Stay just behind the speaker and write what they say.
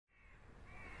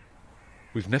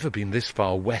We've never been this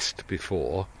far west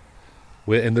before.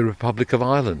 We're in the Republic of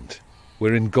Ireland.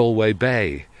 We're in Galway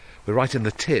Bay. We're right in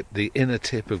the inner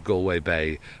tip of Galway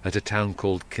Bay at a town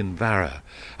called Kinvara,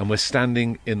 and we're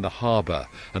standing in the harbour,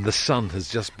 and the sun has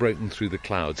just broken through the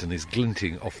clouds and is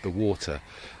glinting off the water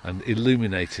and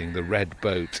illuminating the red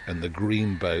boat and the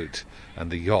green boat and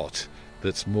the yacht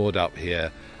that's moored up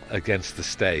here against the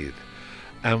Staithe.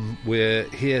 And we're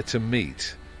here to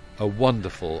meet a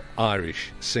wonderful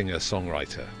Irish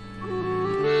singer-songwriter.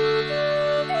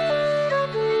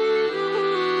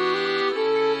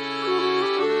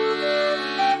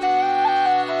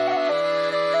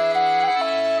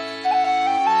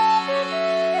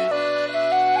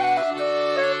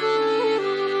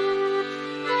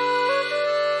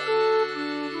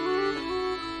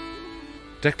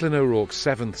 Declan O'Rourke's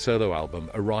seventh solo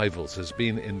album, Arrivals, has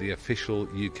been in the official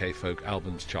UK folk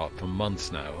albums chart for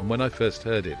months now, and when I first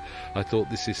heard it, I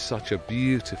thought this is such a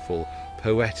beautiful,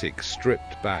 poetic,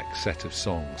 stripped-back set of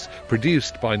songs,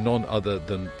 produced by none other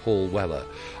than Paul Weller.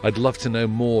 I'd love to know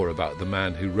more about the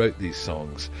man who wrote these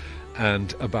songs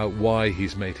and about why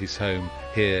he's made his home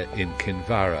here in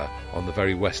Kinvara on the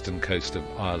very western coast of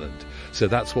Ireland. So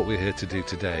that's what we're here to do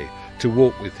today, to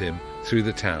walk with him through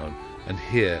the town and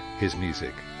hear his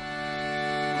music.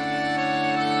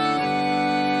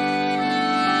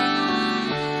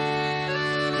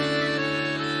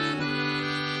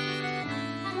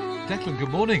 Declan, good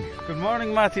morning. Good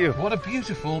morning, Matthew. What a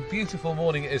beautiful, beautiful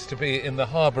morning it is to be in the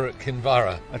harbour at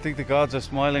Kinvara. I think the gods are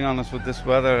smiling on us with this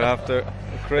weather after a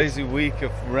crazy week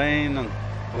of rain, and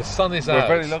the sun is we're out.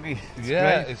 very lucky. It's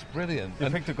yeah, great. It's brilliant.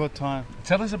 You picked a good time.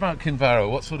 Tell us about Kinvara.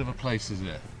 What sort of a place is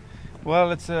it?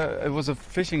 Well, it was a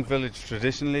fishing village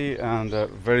traditionally and a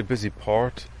very busy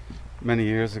port many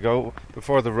years ago.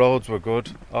 Before the roads were good,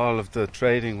 all of the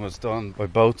trading was done by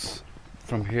boats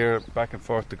from here back and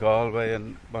forth to Galway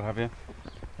and what have you.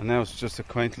 And now it's just a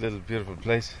quaint little beautiful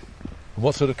place.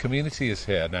 What sort of community is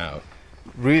here now?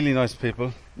 Really nice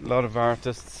people, a lot of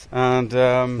artists and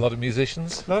a lot of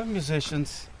musicians? A lot of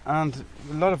musicians and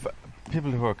a lot of people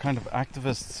who are kind of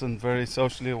activists and very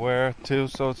socially aware too,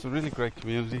 so it's a really great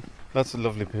community. Lots of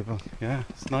lovely people. Yeah,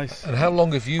 it's nice. And how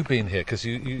long have you been here? Because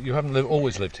you haven't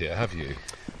always lived here, have you?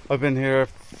 I've been here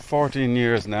 14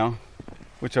 years now,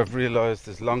 which I've realised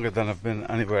is longer than I've been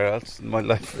anywhere else in my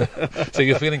life. So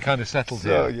you're feeling kind of settled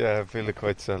here? Yeah, I feel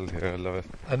quite settled here. I love it.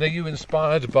 And are you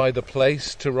inspired by the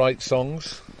place to write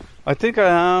songs? I think I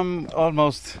am,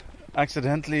 almost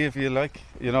accidentally, if you like.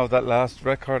 You know, that last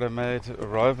record I made,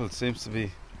 Arrival, seems to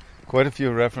be quite a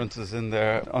few references in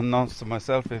there, unknowns to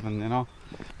myself even, you know.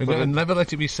 And never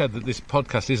let it be said that this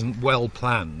podcast isn't well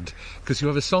planned, because you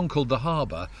have a song called The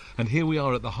Harbour, and here we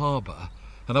are at the harbour,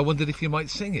 and I wondered if you might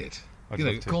sing it.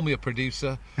 Call me a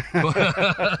producer.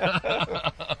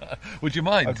 Would you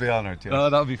mind? I'd be honoured, yes. Oh,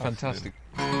 that would be fantastic.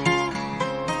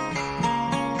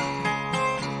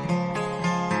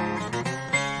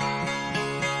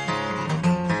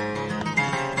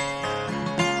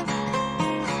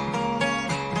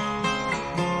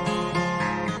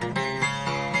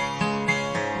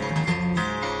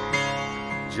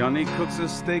 Johnny cooks a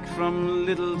steak from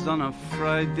Little's on a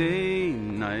Friday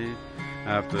night,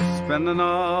 after spending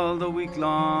all the week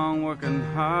long working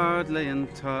hard laying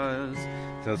tiles.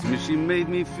 Tells me she made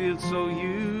me feel so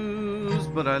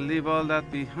used, but I leave all that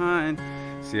behind.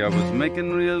 See, I was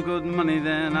making real good money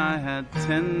then. I had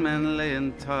 10 men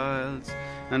laying tiles,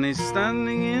 and he's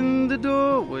standing in the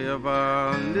doorway of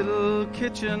our little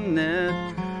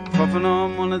kitchenette, puffing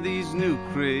on one of these new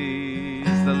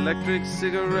crazed electric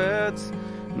cigarettes.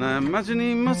 And I imagine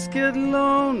he must get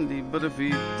lonely, but if he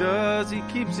does, he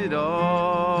keeps it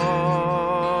all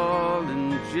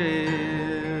in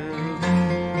jail.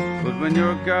 But when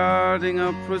you're guarding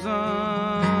a prison,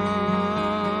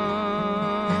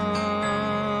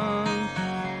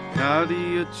 how do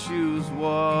you choose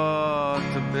what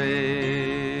to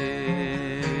bail?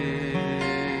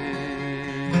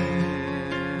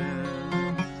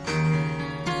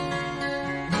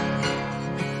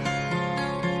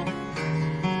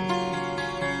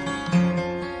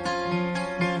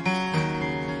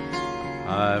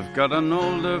 I've got an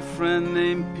older friend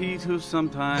named Pete who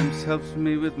sometimes helps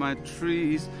me with my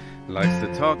trees. Likes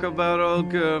to talk about old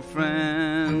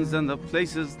girlfriends and the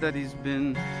places that he's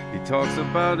been. He talks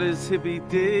about his hippie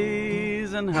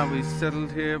days and how he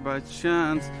settled here by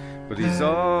chance. But he's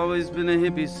always been a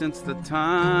hippie since the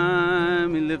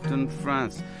time he lived in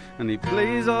France. And he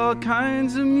plays all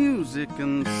kinds of music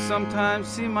and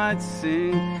sometimes he might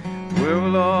sing. Where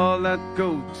will all that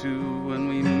go to when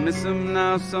we miss him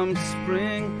now some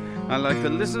spring? I like to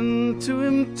listen to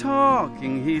him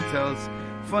talking. He tells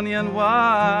funny and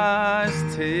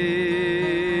wise tales.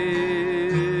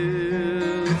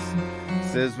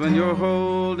 Says when you're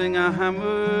holding a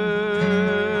hammer,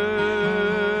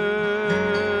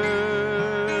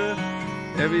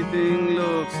 everything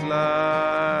looks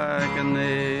like a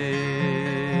nail.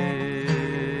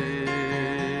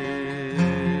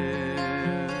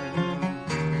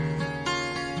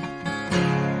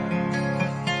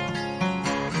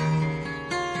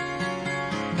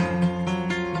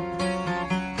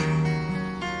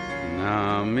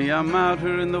 Now me, I'm out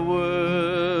here in the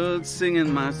world,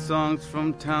 singing my songs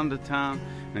from town to town,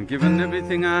 and giving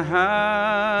everything I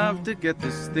have to get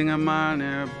this thing of mine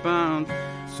airbound.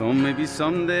 So maybe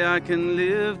someday I can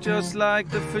live just like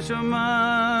the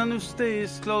fisherman who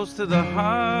stays close to the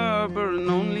harbor and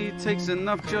only takes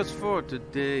enough just for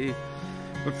today.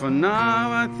 But for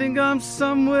now I think I'm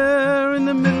somewhere in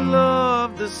the middle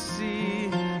of the sea.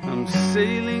 I'm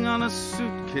sailing on a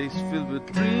suitcase filled with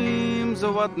dreams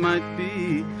of what might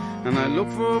be, and I look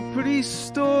for pretty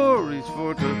stories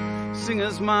for to sing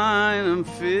as mine and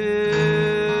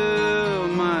fill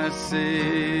my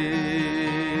sail.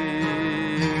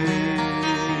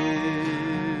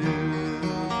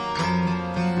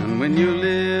 When you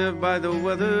live by the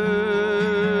weather,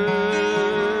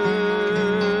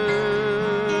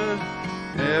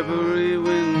 every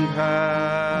wind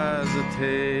has a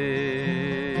tale.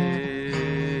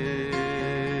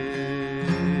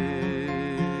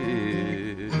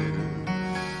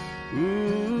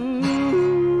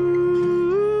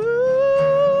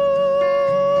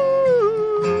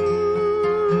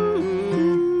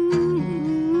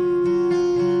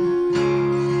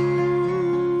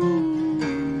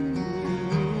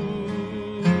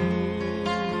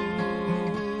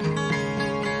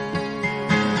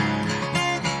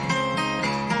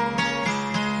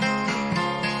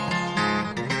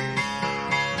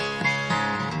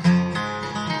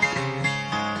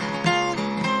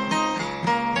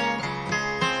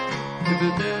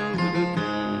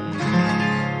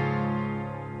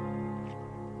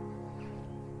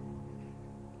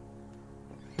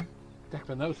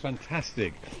 Declan, that was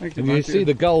fantastic. Thank you, and you see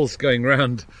the gulls going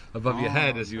round above your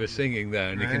head as you were singing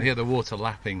there, and you can hear the water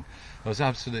lapping. It was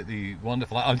absolutely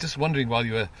wonderful. I'm just wondering, while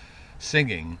you were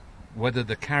singing, whether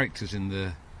the characters in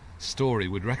the story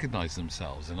would recognise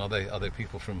themselves, and are they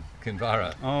people from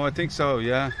Kinvara? Oh, I think so,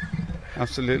 yeah.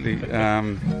 Absolutely.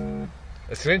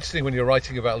 It's interesting when you're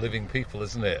writing about living people,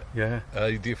 isn't it? Yeah.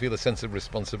 Do you feel a sense of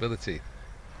responsibility?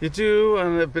 You do,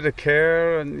 and a bit of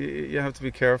care, and you have to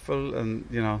be careful, and,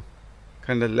 you know,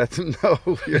 kind of let them know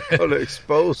you're going to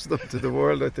expose them to the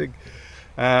world, I think.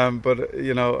 But,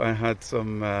 you know, I had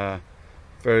some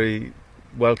very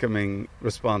welcoming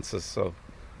responses, so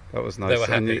that was nice. They were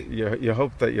happy. And you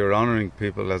hope that you're honouring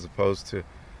people as opposed to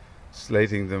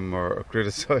slating them or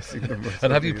criticising them.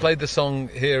 And have you played the song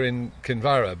here in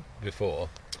Kinvara before?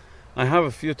 I have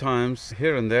a few times,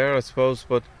 here and there, I suppose,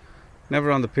 but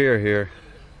never on the pier here,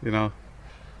 you know.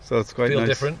 So it's quite nice. Feel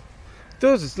different? It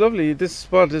does, it's lovely. This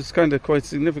spot is kind of quite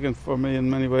significant for me in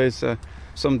many ways.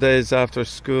 Some days after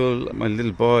school, my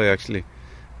little boy actually,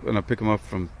 when I pick him up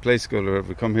from play school, or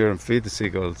we come here and feed the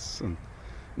seagulls. And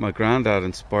my granddad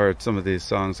inspired some of these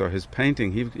songs, or his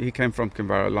painting. He came from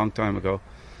Kinvara a long time ago,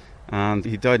 and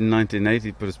he died in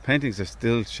 1980, but his paintings are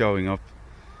still showing up.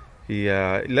 He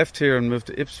left here and moved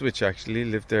to Ipswich, actually,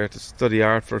 lived there to study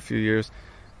art for a few years,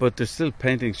 but there's still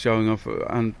paintings showing up,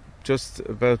 and just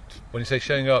about... When you say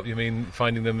showing up, you mean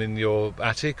finding them in your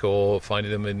attic, or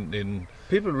finding them in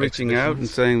people reaching out and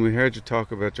saying, we heard you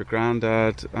talk about your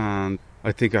granddad, and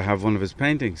I think I have one of his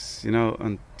paintings, you know,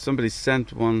 and somebody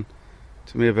sent one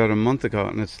to me about a month ago,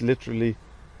 and it's literally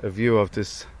a view of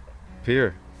this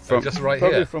pier. From, just right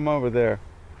probably here? From over there,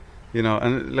 you know,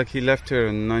 and like he left here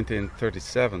in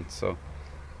 1937, so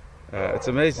it's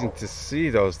amazing to see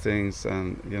those things,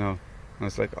 and, you know, and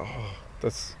it's like, oh,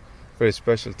 that's very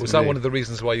special to me. Was that one of the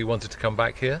reasons why you wanted to come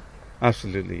back here?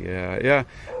 Absolutely, yeah.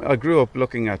 I grew up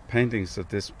looking at paintings of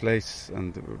this place,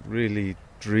 and they were really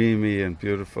dreamy and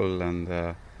beautiful, and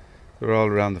they were all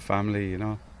around the family, you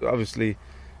know. Obviously,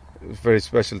 it was very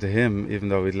special to him, even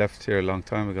though he left here a long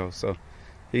time ago. So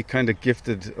he kind of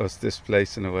gifted us this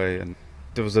place in a way, and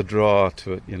there was a draw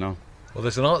to it, you know. Well,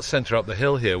 there's an art centre up the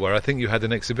hill here where I think you had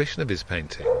an exhibition of his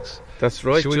paintings. That's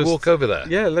right. Shall we walk over there?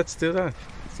 Yeah, let's do that.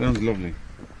 Sounds lovely.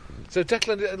 So,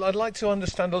 Declan, I'd like to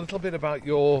understand a little bit about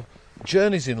your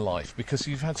journeys in life, because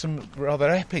you've had some rather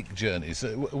epic journeys.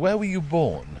 Where were you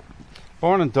born?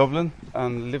 Born in Dublin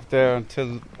and lived there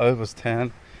until I was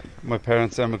 10. My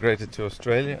parents emigrated to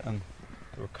Australia, and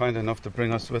they were kind enough to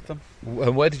bring us with them.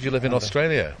 And where did you live in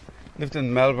Australia? Lived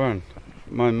in Melbourne.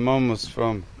 My mum was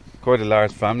from quite a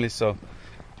large family, so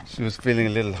She was feeling a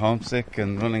little homesick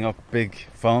and running up big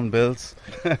phone bills.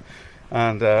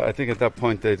 And I think at that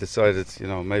point they decided,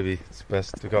 maybe it's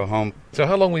best to go home. So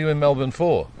how long were you in Melbourne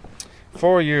for?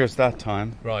 4 years that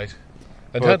time. Right.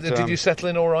 And But, did you settle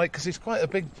in all right? Because it's quite a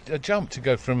big jump to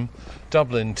go from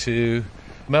Dublin to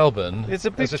Melbourne It's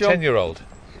a big as a jump. 10-year-old.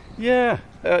 Yeah,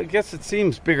 I guess it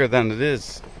seems bigger than it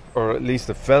is, or at least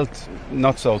it felt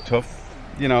not so tough.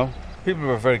 People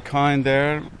were very kind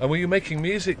there. And were you making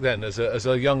music then as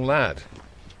a young lad?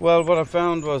 Well, what I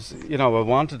found was, I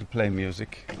wanted to play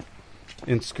music.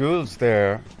 In schools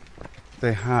there,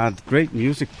 they had great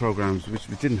music programs which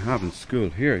we didn't have in school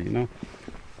here,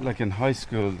 Like in high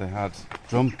school, they had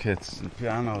drum kits and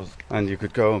pianos, and you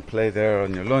could go and play there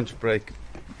on your lunch break.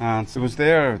 And it was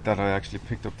there that I actually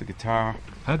picked up the guitar.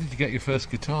 How did you get your first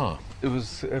guitar? It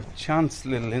was a chance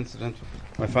little incident.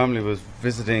 My family was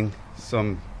visiting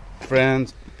some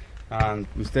friends, and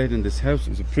we stayed in this house. It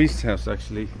was a priest's house,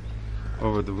 actually,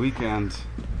 over the weekend.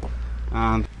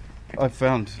 And I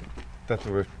found that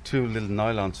there were 2 little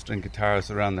nylon string guitars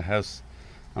around the house,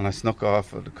 and I snuck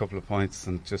off at a couple of points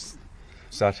and just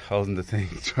sat holding the thing,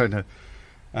 trying to.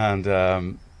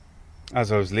 And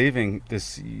as I was leaving,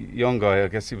 this young guy, I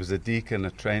guess he was a deacon,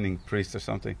 a training priest or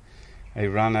something, he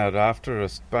ran out after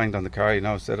us, banged on the car,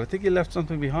 said, "I think you left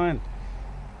something behind."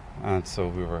 And so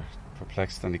we were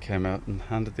perplexed, and he came out and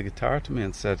handed the guitar to me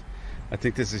and said, "I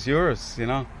think this is yours,"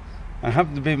 It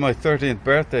happened to be my 13th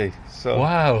birthday, so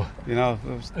Wow. it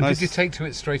was And nice. did you take to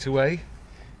it straight away?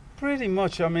 Pretty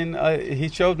much. I mean, he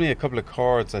showed me a couple of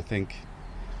chords, I think,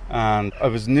 and I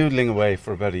was noodling away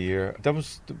for about a year. That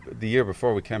was the year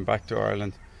before we came back to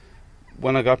Ireland.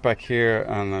 When I got back here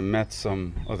and I met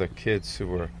some other kids who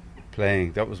were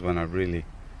playing, that was when I really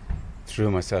threw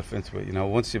myself into it.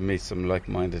 Once you meet some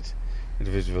like-minded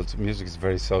individuals, music is a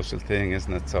very social thing,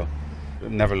 isn't it? So I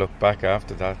never looked back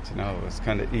after that. I was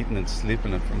kind of eating and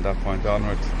sleeping it from that point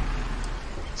onwards.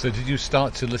 So did you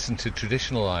start to listen to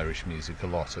traditional Irish music a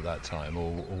lot at that time,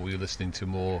 or were you listening to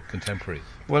more contemporary?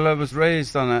 Well, I was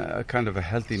raised on a kind of a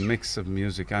healthy mix of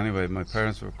music anyway. My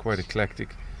parents were quite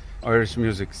eclectic. Irish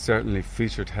music certainly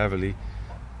featured heavily,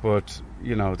 but,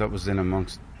 that was in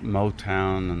amongst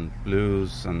Motown and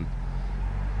blues and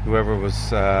whoever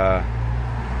was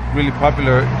really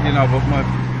popular, but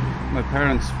my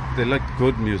parents, they liked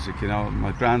good music,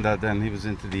 My granddad then, he was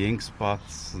into the Ink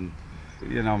Spots, and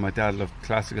my dad loved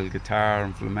classical guitar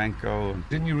and flamenco.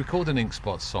 Didn't you record an Ink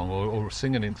Spots song or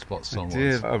sing an Ink Spots song I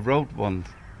did. once? I wrote one.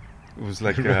 It was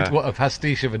like What, a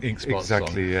pastiche of an Ink Spots song?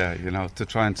 Exactly, yeah, to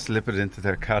try and slip it into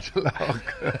their catalogue.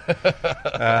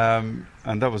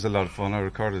 And that was a lot of fun. I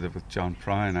recorded it with John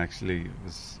Prine, actually. It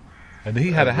was And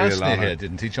he had a house real near honour. here,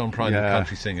 didn't he? John Prine, the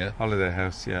country singer. Holiday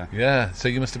house, yeah. Yeah, so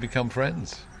you must have become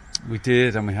friends. We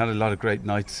did, and we had a lot of great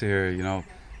nights here,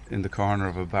 in the corner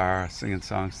of a bar, singing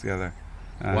songs together.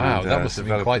 Wow, And, that must have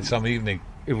been developed- quite some evening.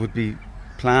 It would be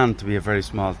planned to be a very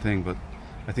small thing, but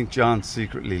I think John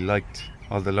secretly liked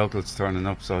all the locals turning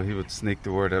up, so he would sneak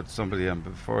the word out to somebody, and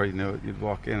before you knew it, you'd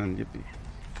walk in and you'd be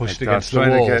Pushed like against that,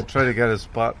 the wall. trying to get a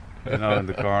spot, in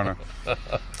the corner.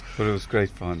 But it was great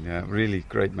fun, yeah. Really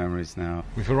great memories now.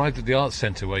 We've arrived at the Arts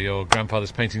Centre where your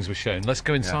grandfather's paintings were shown. Let's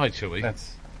go inside, shall we?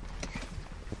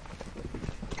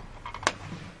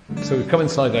 So we've come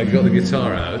inside now, you've got the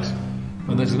guitar out,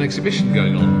 and there's an exhibition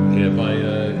going on here by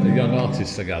a young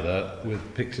artist, I gather, with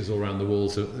pictures all around the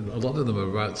walls. A lot of them are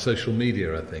about social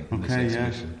media, I think, in this Okay,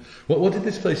 exhibition. What did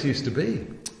this place used to be?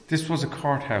 This was a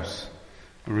courthouse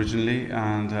originally,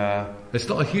 and It's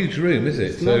not a huge room, is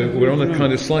it? It's not a So we're on huge a room.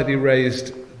 kind of slightly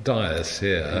raised dais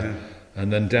here,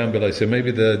 and then down below. So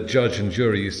maybe the judge and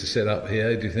jury used to sit up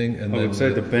here, do you think? And I then would say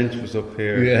the bench was up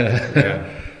here.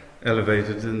 Yeah.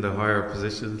 Elevated in the higher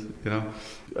position,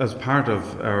 As part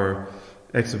of our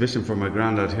exhibition for my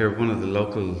granddad here, one of the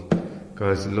local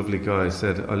guys, a lovely guy,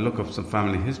 said, "I'll look up some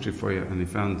family history for you," and he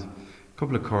found a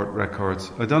couple of court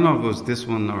records. I don't know if it was this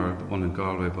one or the one in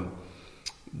Galway, but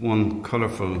one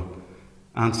colourful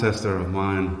ancestor of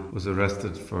mine was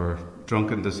arrested for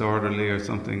drunken disorderly or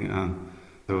something, and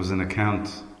there was an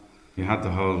account. You had the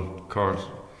whole court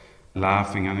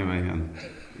laughing anyway, and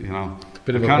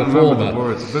Bit of I a can't remember performer. the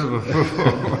words. A bit of a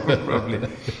performer, probably.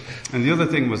 And the other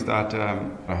thing was that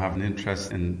I have an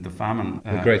interest in the famine.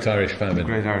 the Great Irish Famine. The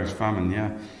Great Irish Famine,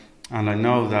 yeah. And I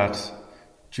know that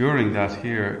during that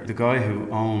here, the guy who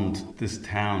owned this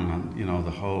town and,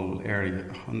 the whole area,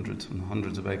 hundreds and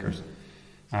hundreds of acres,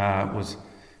 was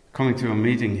coming to a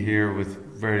meeting here with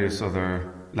various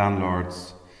other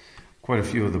landlords. Quite a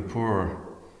few of the poor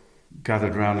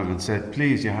gathered round him and said,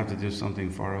 "Please, you have to do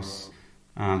something for us."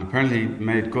 And apparently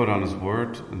made good on his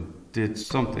word and did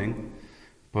something.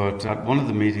 But at one of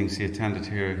the meetings he attended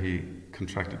here, he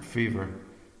contracted fever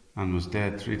and was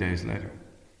dead 3 days later.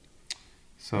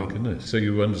 So, oh, goodness. So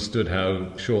you understood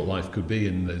how short life could be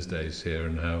in those days here,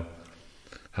 and how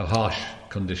harsh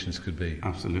conditions could be.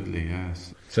 Absolutely,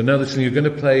 yes. So now listen, you're going to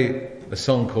play a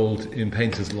song called In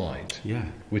Painter's Light, Yeah.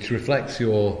 which reflects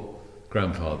your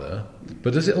grandfather,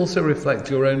 but does it also reflect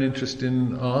your own interest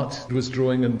in art? Was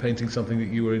drawing and painting something that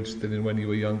you were interested in when you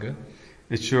were younger?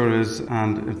 It sure is,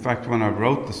 and in fact when I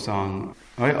wrote the song,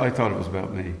 I thought it was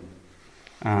about me,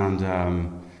 and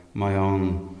my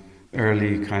own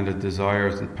early kind of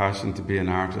desires and passion to be an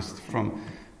artist from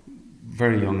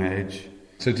very young age.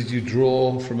 So did you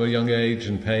draw from a young age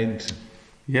and paint?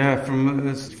 Yeah, from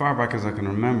as far back as I can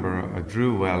remember, I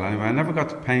drew well. Anyway, I never got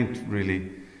to paint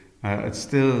really. It's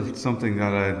still something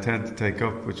that I intend to take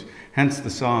up, which hence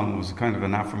the song was kind of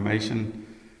an affirmation.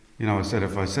 You know, I said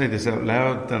if I say this out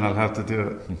loud, then I'll have to do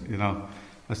it. You know,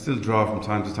 I still draw from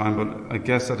time to time, but I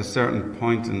guess at a certain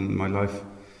point in my life,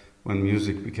 when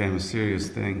music became a serious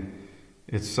thing,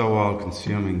 it's so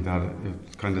all-consuming that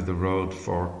it kind of the road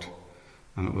forked.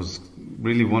 And it was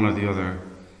really one or the other.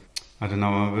 I don't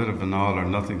know, I'm a bit of an all or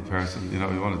nothing person. You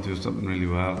know, you want to do something really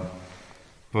well.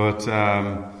 But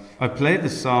I played the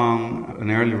song,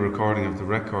 an early recording of the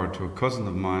record, to a cousin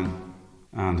of mine.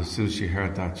 And as soon as she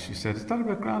heard that, she said, "Is that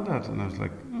about Grandad?" And I was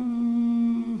like,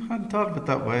 I hadn't thought of it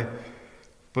that way.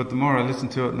 But the more I listen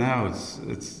to it now,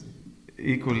 it's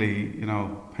equally, you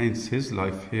know, paints his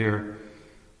life here,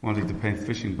 wanting to paint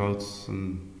fishing boats,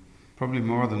 and probably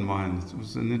more than mine. It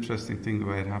was an interesting thing the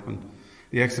way it happened.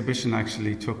 The exhibition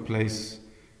actually took place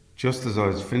just as I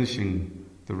was finishing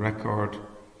the record.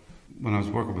 When I was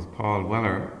working with Paul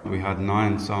Weller, we had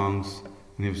 9 songs,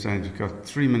 and he was saying, "You've got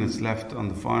 3 minutes left on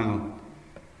the final.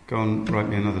 Go and write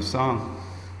me another song."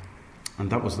 And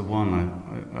that was the one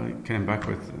I came back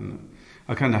with. And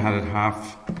I kind of had it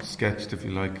half sketched, if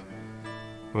you like.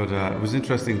 But it was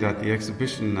interesting that the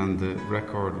exhibition and the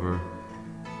record were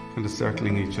kind of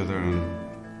circling each other and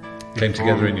came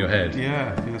together in your head.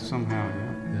 Yeah, somehow,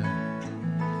 yeah.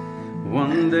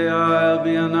 One day I'll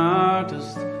be an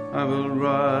artist, I will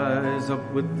rise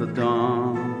up with the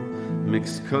dawn,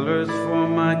 mix colours for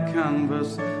my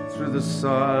canvas through the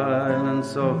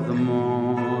silence of the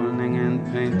morning in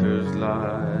painter's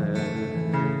light.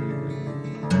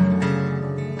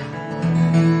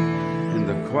 In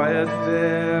the quiet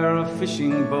there a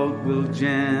fishing boat will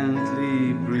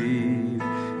gently breathe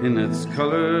in its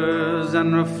colours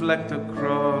and reflect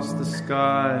across the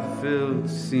sky-filled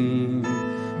scene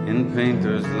in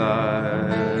painter's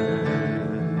light.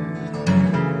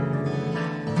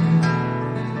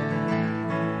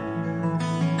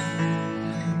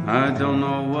 I don't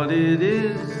know what it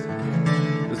is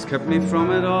that's kept me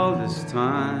from it all this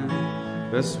time.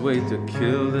 Best way to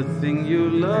kill the thing you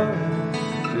love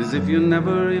is if you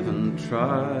never even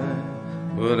try.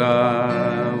 But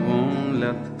I won't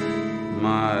let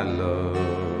my love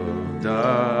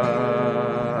die.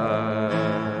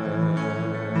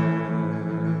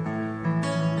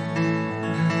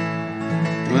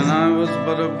 When I was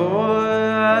but a boy,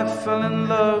 I fell in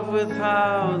love with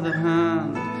how the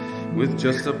hand with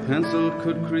just a pencil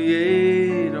could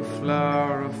create a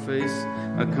flower, a face,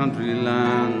 a country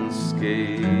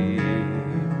landscape,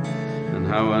 and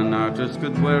how an artist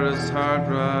could wear his heart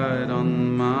right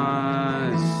on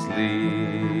my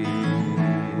sleeve.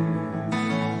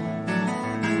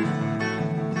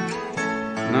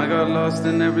 And I got lost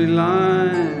in every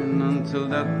line until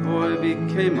that boy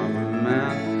became a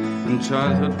man, and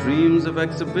childhood dreams of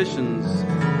exhibitions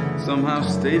somehow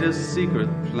stayed a secret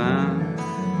plan.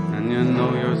 And you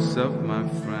know yourself, my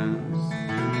friends,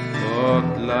 what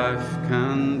life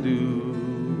can do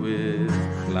with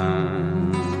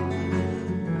plans.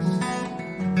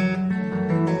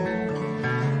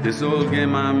 This old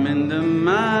game I'm in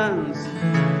demands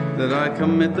that I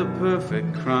commit the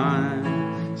perfect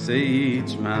crime. Say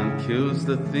each man kills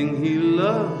the thing he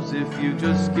loves if you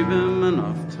just give him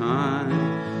enough time.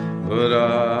 But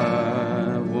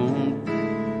I won't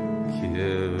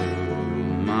kill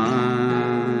mine.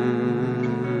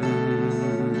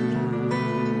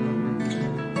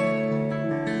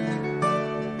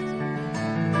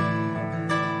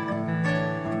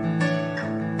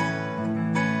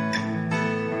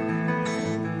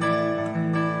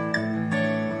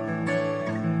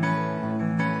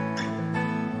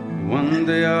 One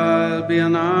day I'll be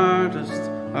an artist,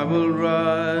 I will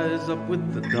rise up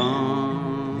with the dawn.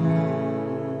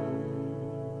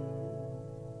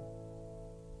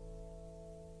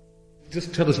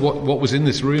 Just tell us what was in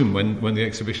this room when the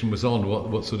exhibition was on,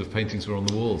 what sort of paintings were on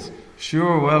the walls?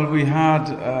 Sure, well, we had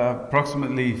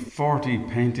approximately 40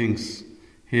 paintings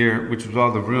here, which was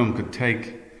all the room could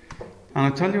take. And I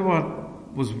tell you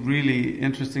what was really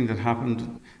interesting that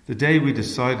happened. The day we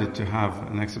decided to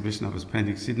have an exhibition of his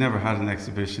paintings, he'd never had an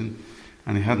exhibition,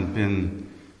 and he hadn't been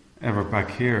ever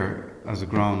back here as a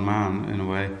grown man, in a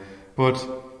way. But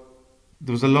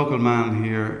there was a local man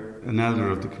here, an elder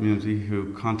of the community,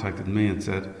 who contacted me and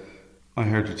said, I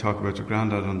heard you talk about your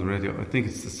granddad on the radio. I think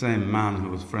it's the same man who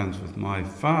was friends with my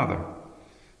father.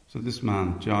 So this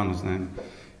man, John, his name.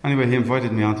 Anyway, he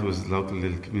invited me onto his local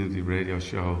little community radio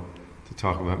show to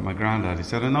talk about my granddad. He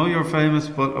said, I know you're famous,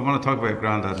 but I want to talk about your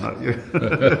granddad, not you.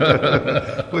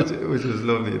 which was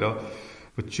lovely, you know.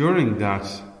 But during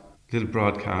that little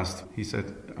broadcast, he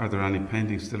said, are there any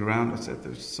paintings still around? I said,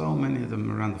 there's so many of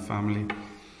them around the family.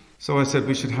 So I said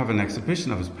we should have an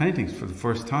exhibition of his paintings for the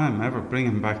first time ever, bring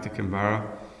him back to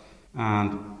Kinvara.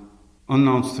 And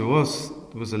unbeknownst to us,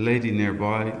 there was a lady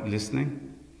nearby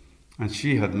listening, and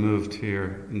she had moved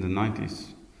here in the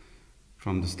 90s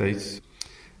from the States,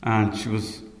 and she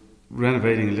was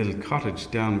renovating a little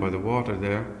cottage down by the water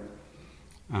there,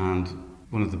 and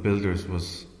one of the builders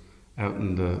was out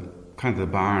in the kind of the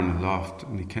barn, the loft,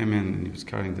 and he came in and he was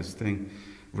carrying this thing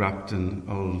wrapped in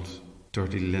old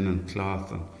dirty linen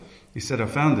cloth, and he said, I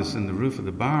found this in the roof of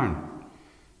the barn.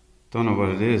 Don't know what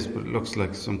it is, but it looks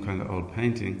like some kind of old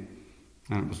painting.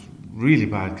 And it was really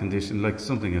bad condition, like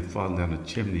something had fallen down a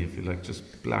chimney, if you like,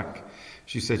 just black.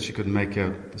 She said she could make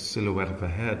out the silhouette of a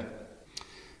head.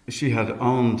 She had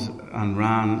owned and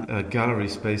ran a gallery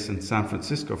space in San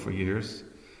Francisco for years.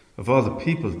 Of all the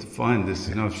people to find this,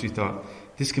 you know, she thought,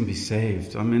 this can be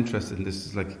saved. I'm interested in this.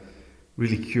 It's like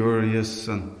really curious.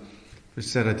 And she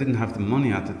said, I didn't have the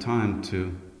money at the time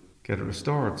to get it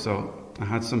restored, so I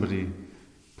had somebody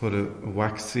put a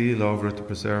wax seal over it to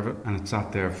preserve it, and it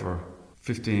sat there for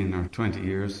 15 or 20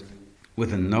 years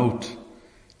with a note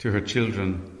to her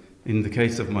children, in the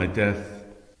case of my death,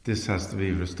 this has to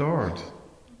be restored,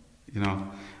 you know.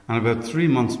 And about 3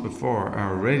 months before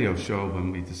our radio show,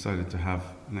 when we decided to have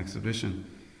an exhibition,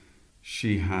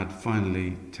 she had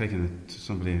finally taken it to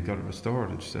somebody and got it restored,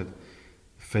 and she said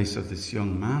the face of this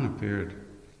young man appeared.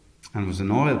 And it was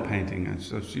an oil painting, and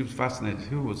so she was fascinated.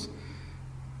 There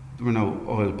were no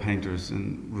oil painters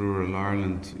in rural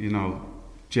Ireland, you know,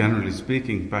 generally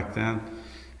speaking, back then.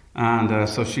 And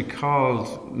so she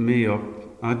called me up.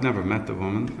 I'd never met the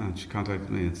woman, and she contacted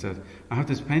me and said, I have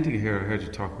this painting here, I heard you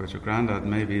talk about your granddad,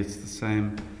 maybe it's the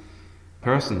same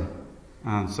person.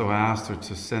 And so I asked her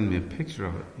to send me a picture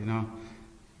of it, you know.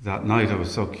 That night I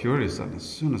was so curious, and as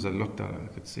soon as I looked at it,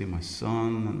 I could see my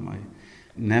son and my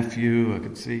nephew, I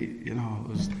could see, you know, it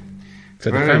was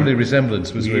so the family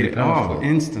resemblance was really powerful. Oh,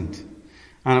 instant.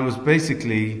 And it was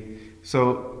basically,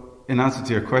 so in answer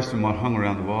to your question, what hung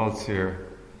around the walls here,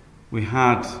 we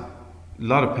had a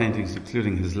lot of paintings,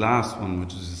 including his last one,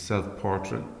 which was a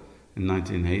self-portrait in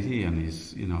 1980, and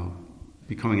he's, you know,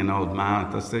 becoming an old man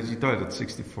at that stage. He died at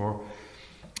 64.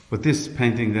 But this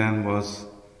painting then was,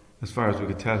 as far as we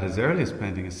could tell, his earliest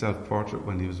painting, a self-portrait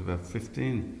when he was about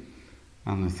 15.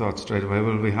 And I thought straight away,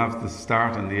 well, we have the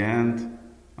start and the end,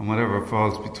 and whatever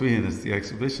falls between is the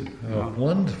exhibition. Oh,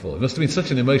 wonderful. It must have been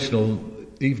such an emotional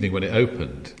evening when it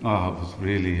opened. Oh, it was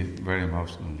really very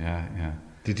emotional, yeah.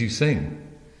 Did you sing?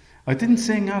 I didn't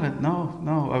sing at it,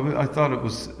 no. I thought it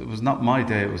was not my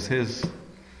day, it was his.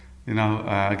 You know,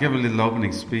 I gave a little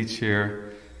opening speech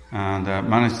here, and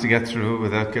managed to get through it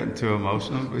without getting too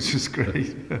emotional, which was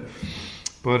great.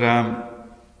 But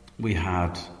we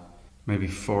had maybe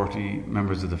 40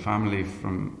 members of the family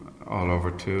from all over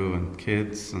too, and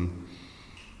kids, and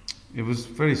it was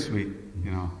very sweet, you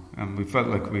know, and we felt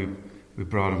like we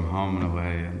brought him home in a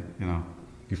way, and, you know.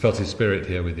 You felt his spirit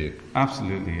here with you?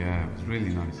 Absolutely, yeah, it was really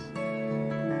nice.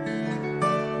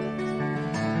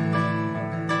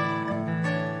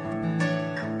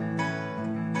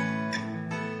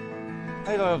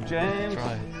 Hello, James.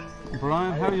 Try.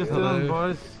 Brian, how are you doing,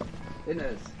 boys?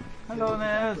 Inez. Hello,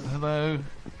 Inez. Hello.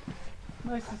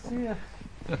 Nice to see you.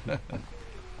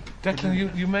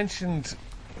 Declan, you mentioned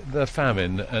the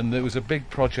famine, and there was a big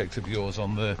project of yours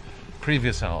on the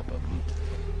previous album.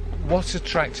 What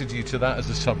attracted you to that as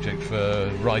a subject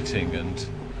for writing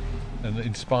and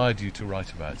inspired you to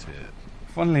write about it?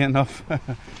 Funnily enough,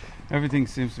 everything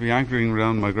seems to be anchoring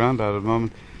around my granddad at the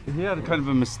moment. He had a kind of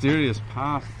a mysterious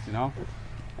past, you know,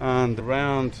 and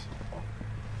around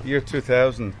year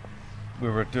 2000 we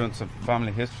were doing some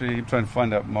family history, trying to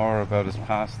find out more about his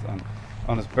past, and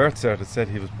on his birth cert it said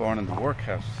he was born in the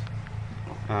workhouse.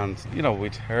 And, you know,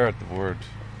 we'd heard the word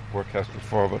workhouse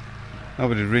before, but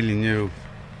nobody really knew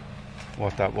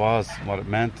what that was, what it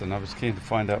meant, and I was keen to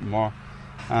find out more.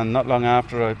 And not long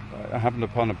after, I happened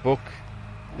upon a book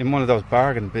in one of those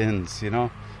bargain bins, you know,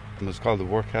 It was called the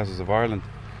Workhouses of Ireland.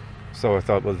 So I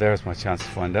thought, well, there's my chance to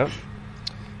find out.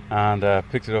 And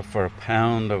picked it up for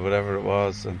 £1 or whatever it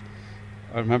was. And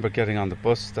I remember getting on the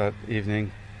bus that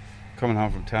evening, coming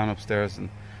home from town upstairs, and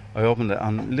I opened it,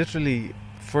 and literally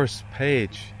first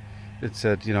page it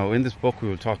said, you know, in this book we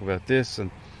will talk about this,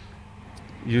 and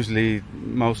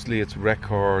mostly it's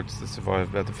records that survive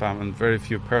about the famine, very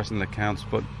few personal accounts.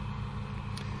 But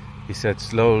he said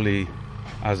slowly,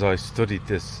 as I studied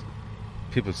this,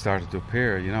 people started to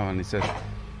appear, you know, and he said,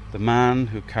 the man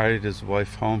who carried his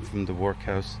wife home from the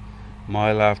workhouse,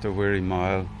 mile after weary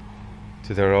mile,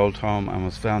 to their old home, and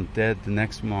was found dead the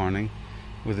next morning,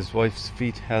 with his wife's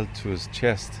feet held to his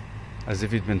chest, as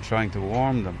if he'd been trying to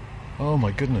warm them. Oh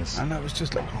my goodness. And that was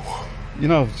just like, you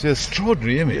know, just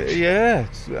extraordinary image. Yeah,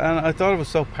 and I thought it was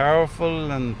so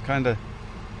powerful and kind of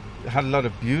had a lot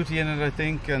of beauty in it, I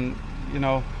think. And, you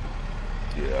know,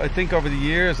 I think over the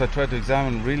years I tried to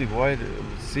examine really why it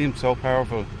seemed so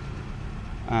powerful.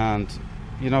 And,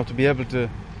 you know, to be able to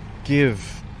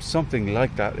give something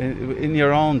like that in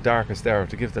your own darkest hour,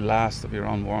 to give the last of your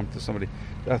own warmth to somebody,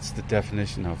 that's the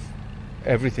definition of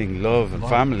everything, love and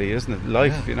family, isn't it?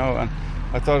 Life, yeah. You know. And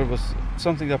I thought it was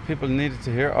something that people needed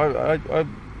to hear. I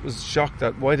was shocked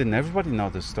that why didn't everybody know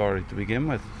this story to begin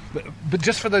with? But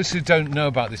just for those who don't know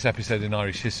about this episode in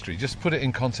Irish history, just put it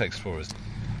in context for us.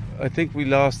 I think we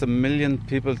lost 1 million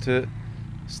people to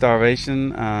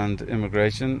starvation and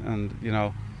immigration, and, you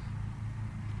know,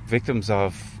 victims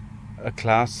of a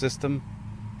class system.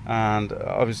 And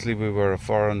obviously we were a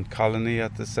foreign colony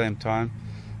at the same time.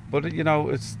 But, you know,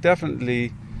 it's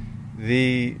definitely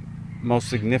the most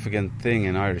significant thing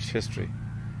in Irish history.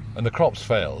 And the crops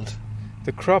failed?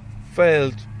 The crop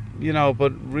failed, you know,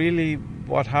 but really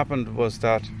what happened was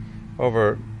that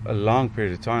over a long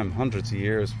period of time, hundreds of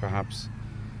years perhaps,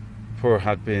 poor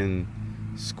had been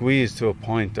squeezed to a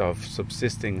point of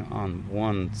subsisting on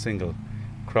one single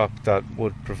crop that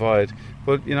would provide.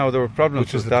 But, you know, there were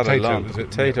problems with that alone. The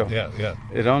potato. Yeah.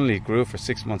 It only grew for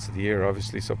 6 months of the year,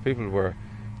 obviously, so people were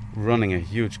running a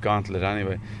huge gauntlet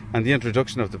anyway. And the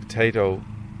introduction of the potato,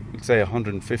 let's say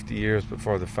 150 years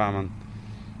before the famine,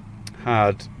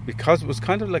 had, because it was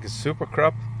kind of like a super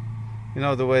crop, you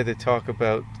know, the way they talk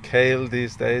about kale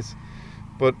these days,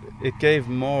 but it gave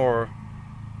more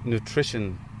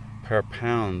nutrition per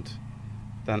pound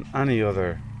than any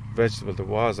other vegetable there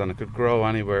was, and it could grow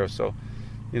anywhere. So,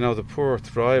 you know, the poor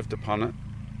thrived upon it.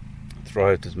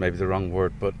 Thrived is maybe the wrong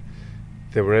word, but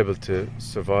they were able to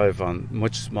survive on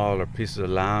much smaller pieces of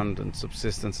land and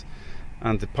subsistence.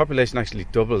 And the population actually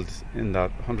doubled in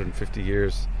that 150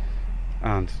 years.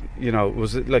 And, you know, it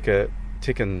was like a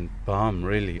ticking bomb,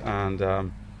 really.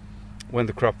 And when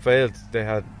the crop failed, they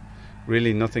had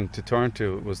really nothing to turn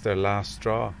to. It was their last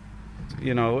straw.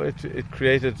 You know, it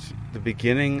created the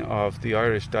beginning of the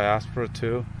Irish diaspora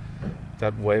too,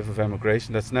 that wave of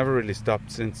emigration that's never really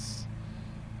stopped since.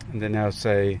 And they now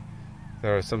say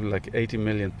there are something like 80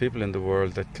 million people in the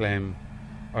world that claim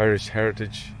Irish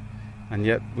heritage, and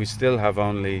yet we still have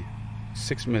only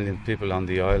 6 million people on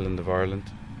the island of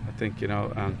Ireland, I think, you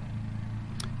know, and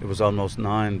it was almost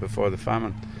 9 before the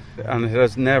famine. And it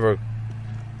has never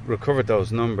recovered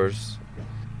those numbers.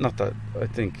 Not that I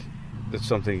think it's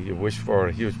something you wish for,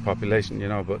 a huge population, you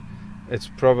know, but it's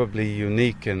probably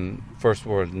unique in first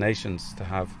world nations to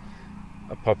have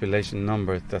a population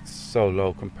number that's so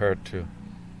low compared to,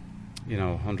 you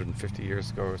know, 150 years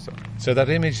ago or so. So that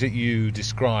image that you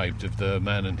described of the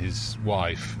man and his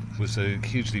wife was a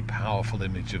hugely powerful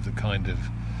image of the kind of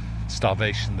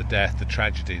starvation, the death, the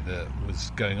tragedy that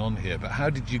was going on here. But how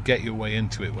did you get your way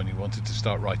into it when you wanted to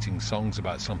start writing songs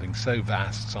about something so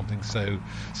vast, something so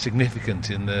significant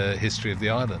in the history of the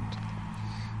island?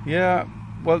 Yeah,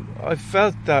 well, I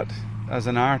felt that as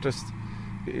an artist,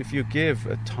 if you give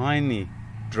a tiny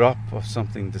drop of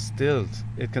something distilled,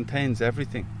 it contains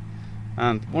everything.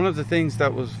 And one of the things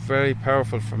that was very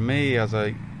powerful for me as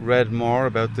I read more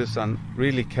about this and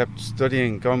really kept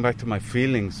studying, going back to my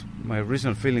feelings, my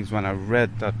original feelings when I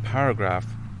read that paragraph,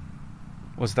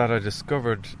 was that I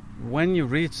discovered when you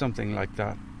read something like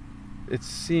that, it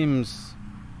seems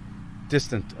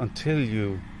distant until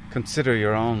you consider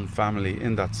your own family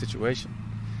in that situation.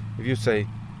 If you say,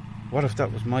 what if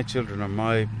that was my children or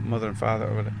my mother and father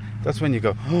or whatever, that's when you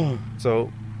go, oh.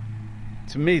 So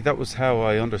to me, that was how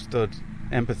I understood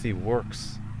empathy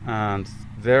works, and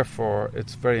therefore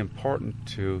it's very important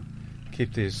to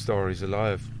keep these stories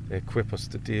alive. They equip us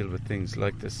to deal with things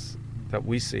like this that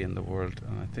we see in the world,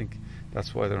 and I think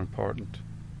that's why they're important.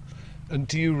 And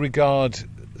do you regard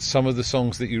some of the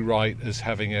songs that you write as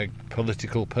having a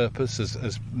political purpose,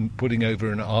 as putting over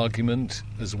an argument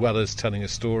as well as telling a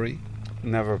story?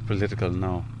 Never political,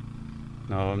 no.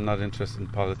 No, I'm not interested in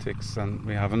politics, and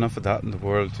we have enough of that in the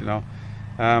world, you know.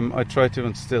 I try to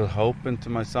instill hope into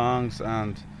my songs,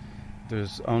 and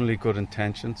there's only good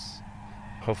intentions,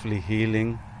 hopefully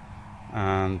healing,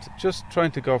 and just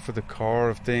trying to go for the core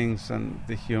of things and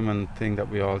the human thing that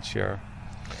we all share.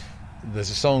 There's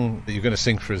a song that you're going to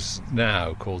sing for us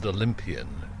now called Olympian,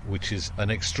 which is an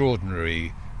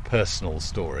extraordinary personal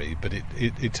story, but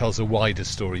it tells a wider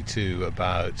story too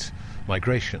about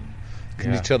migration.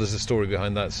 Can you tell us the story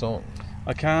behind that song?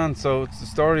 I can. So it's the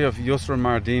story of Yusra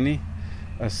Mardini,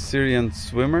 a Syrian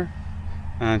swimmer,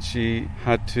 and she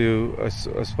had to, I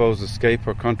suppose, escape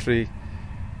her country.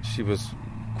 She was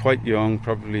quite young,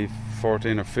 probably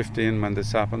 14 or 15 when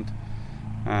this happened,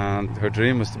 and her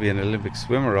dream was to be an Olympic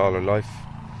swimmer all her life.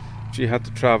 She had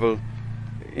to travel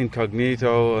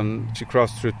incognito, and she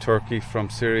crossed through Turkey from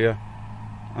Syria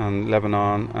and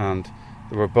Lebanon, and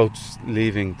there were boats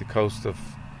leaving the coast of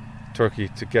Turkey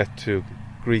to get to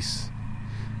Greece,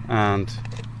 and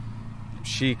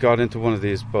she got into one of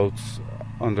these boats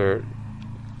under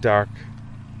dark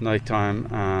nighttime,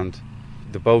 and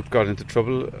the boat got into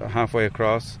trouble halfway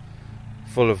across,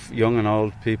 full of young and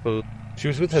old people. She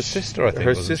was with her sister, I think.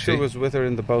 Her sister was with her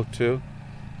in the boat too,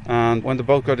 and when the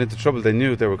boat got into trouble, they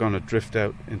knew they were going to drift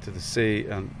out into the sea,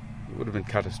 and it would have been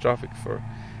catastrophic for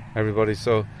everybody.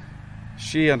 So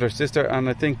she and her sister, and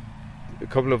I think a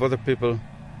couple of other people,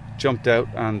 jumped out,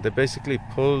 and they basically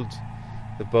pulled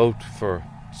the boat for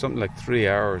something like 3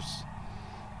 hours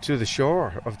to the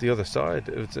shore of the other side.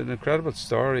 It's an incredible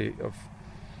story of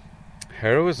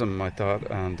heroism, I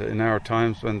thought, and in our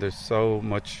times when there's so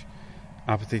much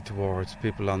apathy towards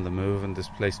people on the move and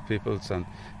displaced peoples, and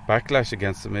backlash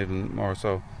against them even more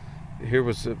so, here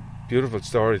was a beautiful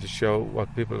story to show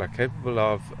what people are capable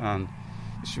of. And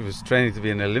she was training to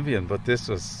be an Olympian, but this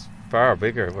was far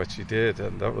bigger what she did,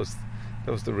 and that was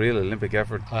the real Olympic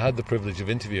effort. I had the privilege of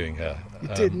interviewing her. You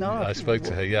did not? I spoke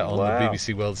to her, on the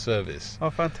BBC World Service. Oh,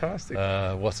 fantastic.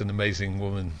 What an amazing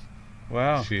woman.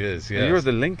 Wow. She is, yes. And you're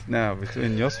the link now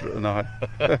between Yusra and I.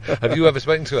 Have you ever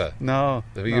spoken to her? No.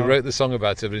 You wrote the song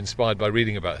about her, but inspired by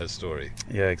reading about her story.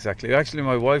 Yeah, exactly. Actually,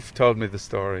 my wife told me the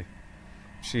story.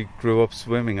 She grew up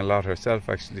swimming a lot herself,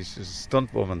 actually. She's a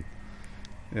stunt woman.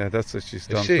 Yeah, that's what she's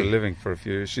done for a living for a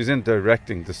few years. She's in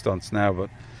directing the stunts now, but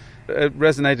it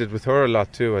resonated with her a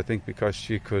lot too, I think, because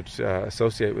she could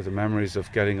associate with the memories of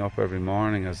getting up every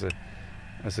morning as a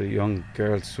young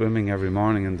girl, swimming every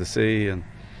morning in the sea. And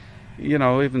you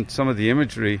know, even some of the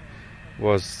imagery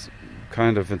was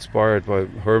kind of inspired by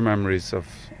her memories of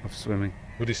swimming.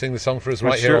 Would you sing the song for us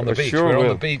here on the beach? Sure. We're will. on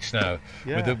the beach now,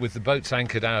 with the boats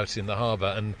anchored out in the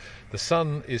harbour, and the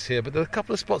sun is here, but there are a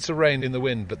couple of spots of rain in the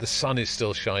wind, but the sun is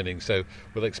still shining, so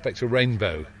we'll expect a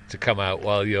rainbow to come out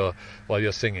while you're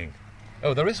singing.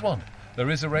 Oh, there is one. There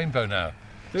is a rainbow now.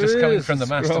 Just coming from the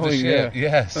mast of the ship. Yeah.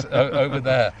 Yes, over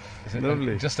there.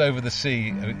 Lovely. Just over the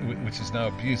sea, which is now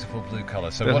a beautiful blue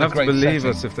colour. So they'll what have a great to believe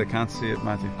setting. us if they can't see it,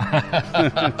 Matthew.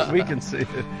 We can see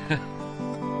it.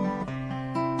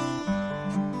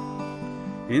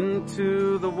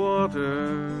 Into the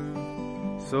water,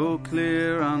 so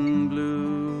clear and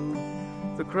blue,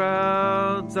 the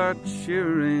crowds are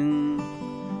cheering,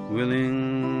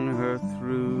 willing her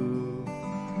through.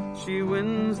 She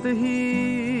wins the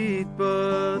heat,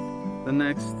 but the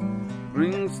next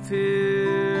brings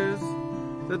tears.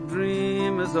 The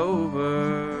dream is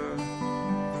over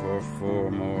for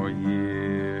 4 more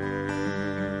years.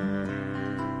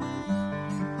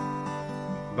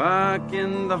 Back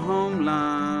in the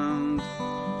homeland,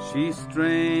 she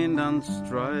strained and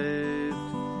strived.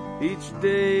 Each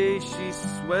day she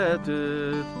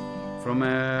sweated from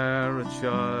ere a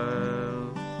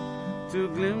child, to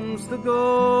glimpse the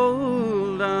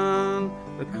gold and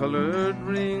the coloured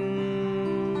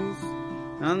rings,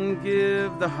 and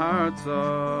give the hearts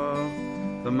of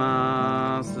the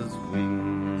masses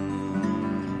wings.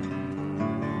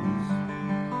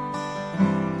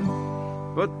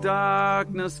 But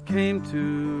darkness came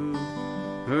to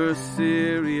her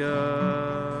Syria,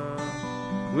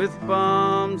 with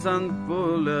bombs and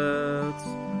bullets,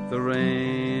 the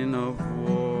rain of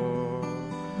war.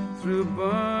 Through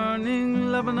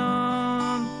burning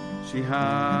Lebanon, she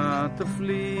had to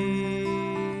flee,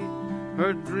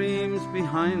 her dreams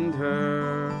behind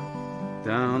her,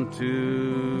 down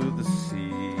to the sea.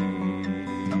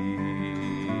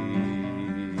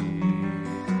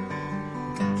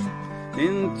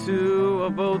 Into a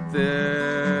boat there,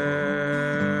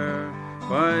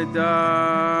 by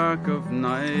dark of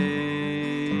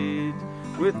night,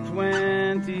 with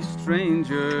 20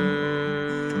 strangers,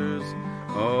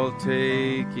 all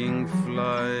taking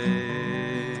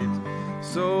flight,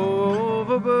 so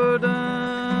overburdened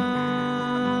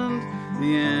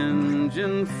the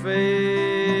engine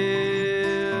fails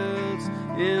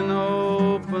in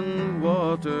open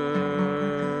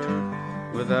water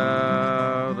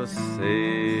without a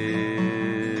sail.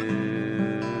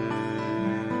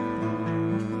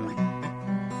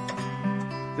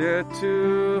 They're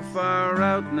too far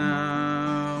out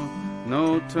now,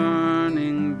 no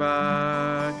turning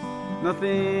back,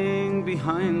 nothing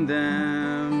behind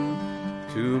them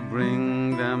to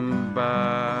bring them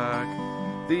back.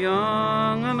 The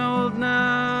young and old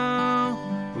now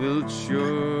will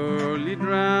surely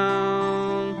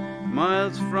drown,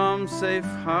 miles from safe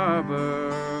harbor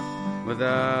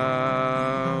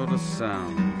without a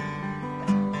sound.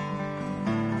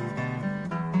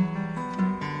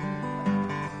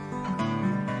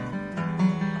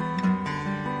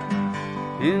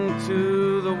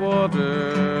 Into the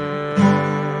water,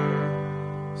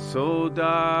 so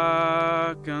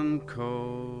dark and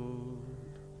cold,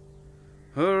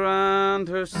 her and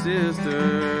her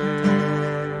sister,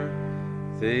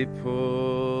 they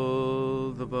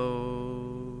pull the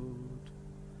boat.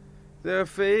 Their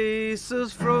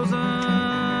faces frozen,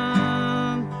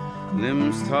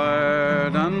 limbs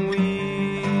tired and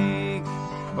weak,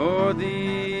 o'er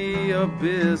the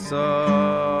abyss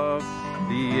of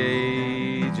the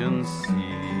agency.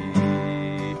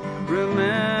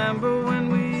 Remember when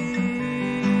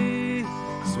we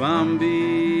swam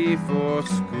before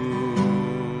school?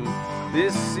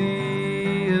 This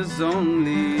sea is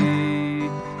only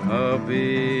a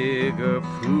bigger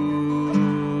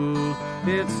pool.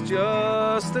 It's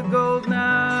just the gold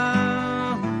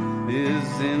now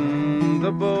is in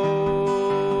the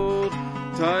boat,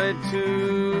 tied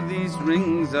to these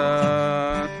rings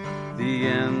at the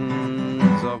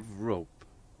ends of rope.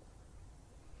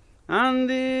 And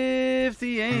if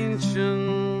the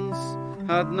ancients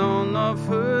had known of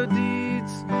her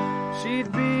deeds,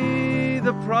 she'd be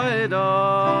the pride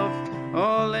of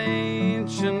all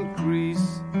ancient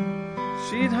Greece.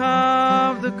 She'd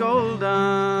have the gold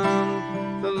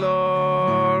and the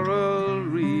laurel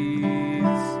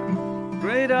wreaths.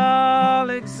 Great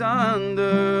Alexander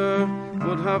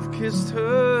would have kissed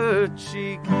her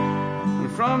cheek, and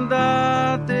from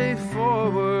that day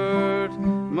forward,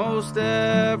 most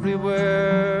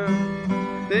everywhere,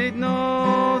 they'd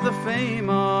know the fame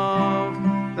of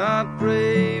that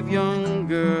brave young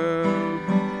girl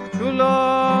who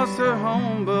lost her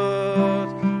home but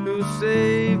who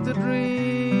saved the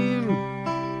dream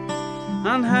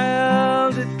and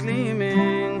held it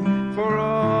gleaming for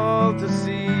all to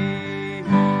see,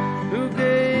 who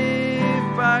gave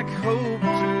back hope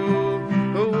to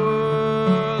a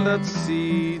world at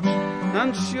siege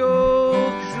and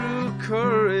showed true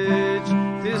courage,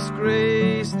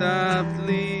 disgraced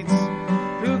athletes,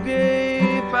 who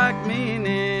gave back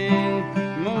meaning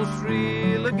most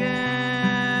real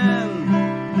again,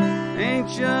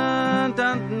 ancient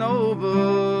and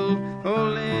noble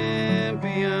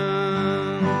Olympian,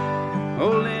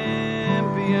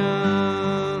 Olympian,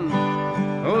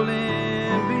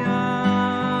 Olympian,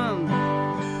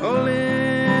 Olympian.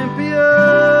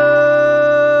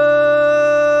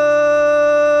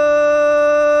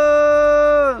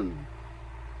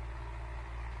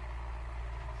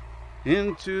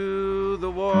 Into the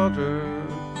water,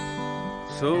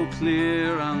 so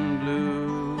clear and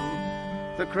blue,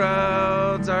 the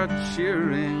crowds are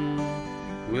cheering,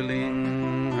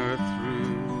 willing her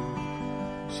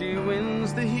through. She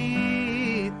wins the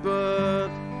heat, but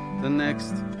the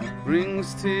next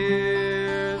brings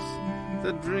tears.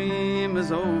 The dream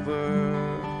is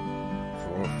over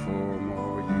for 4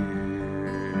 more years.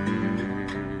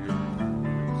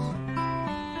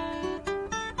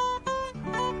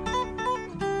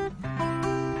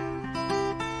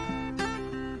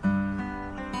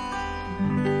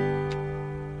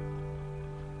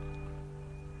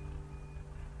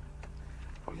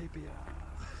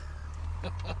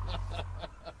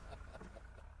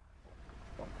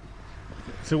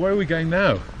 So where are we going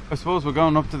now? I suppose we're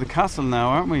going up to the castle now,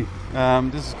 aren't we?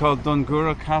 This is called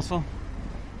Dunguaire Castle.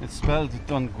 It's spelled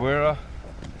Dunguaire,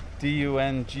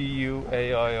 D-U-N-G-U-A-I-R-E,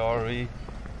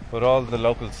 but all the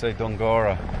locals say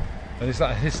Dunguaire. And is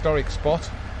that a historic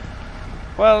spot?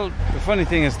 Well, the funny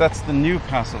thing is that's the new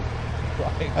castle.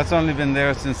 Right. That's only been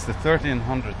there since the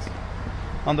 1300s.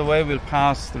 On the way we'll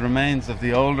pass the remains of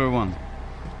the older one.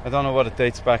 I don't know what it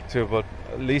dates back to, but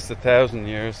at least 1,000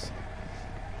 years.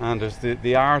 And there's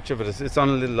the arch of it. It's on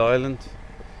a little island,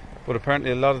 but apparently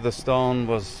a lot of the stone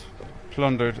was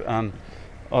plundered and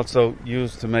also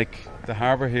used to make the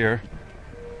harbour here.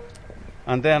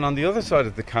 And then on the other side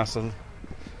of the castle,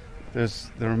 there's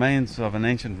the remains of an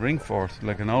ancient ring fort,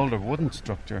 like an older wooden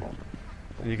structure.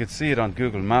 And you can see it on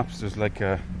Google Maps. There's like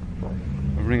a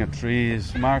ring of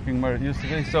trees marking where it used to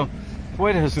be. So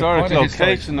quite a historic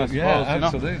location, I suppose. Yeah,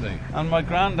 absolutely. And my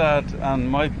granddad and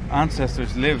my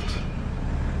ancestors lived,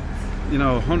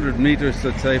 100 metres,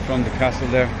 let's say, from the castle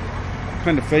there,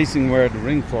 kind of facing where the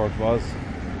ring fort was.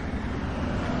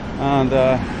 And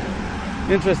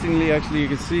interestingly, actually, you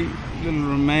can see little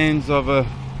remains of a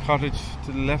cottage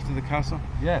to the left of the castle.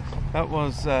 Yes. That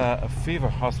was a fever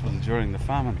hospital during the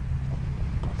famine.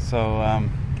 So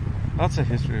lots of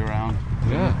history around.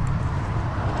 Yeah.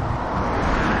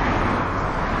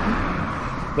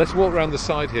 Let's walk around the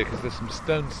side here, because there's some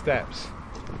stone steps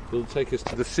that will take us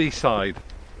to the seaside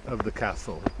of the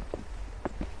castle.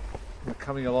 We're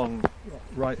coming along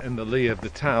right in the lee of the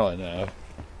tower now.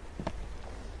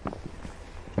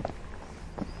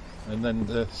 And then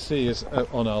the sea is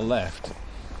on our left.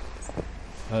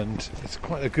 And it's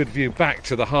quite a good view back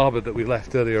to the harbour that we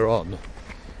left earlier on.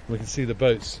 We can see the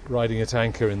boats riding at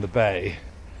anchor in the bay.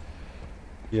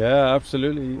 Yeah,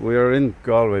 absolutely. We are in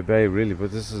Galway Bay, really,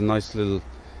 but this is a nice little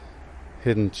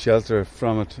hidden shelter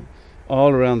from it. All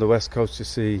around the west coast you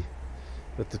see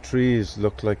that the trees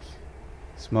look like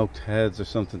smoked heads or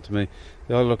something to me.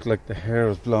 They all look like the hair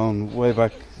was blown way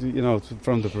back,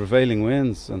 from the prevailing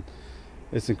winds, and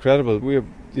it's incredible. We're,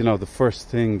 the first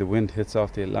thing the wind hits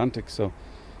off the Atlantic, so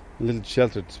a little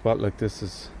sheltered spot like this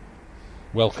is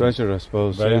welcome. Treasure, I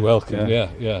suppose. Very welcome,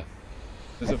 yeah.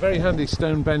 There's a very handy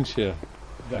stone bench here,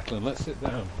 Declan. Let's sit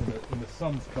down when the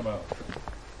sun's come out.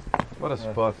 What a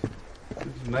spot.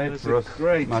 It's made for us.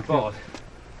 Great spot.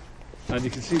 And you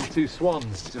can see the two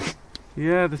swans just...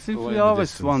 Yeah, there seems to be always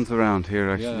swans around here,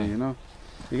 actually,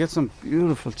 You get some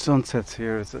beautiful sunsets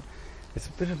here. There's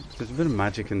a bit of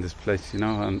magic in this place,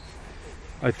 and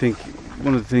I think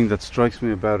one of the things that strikes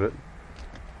me about it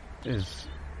is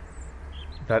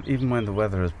that even when the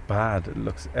weather is bad, it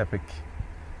looks epic.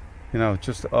 It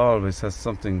just always has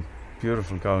something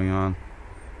beautiful going on.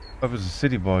 I was a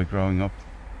city boy growing up.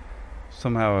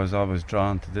 Somehow I was always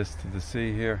drawn to the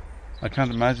sea here. I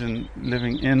can't imagine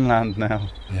living inland now.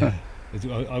 Yeah.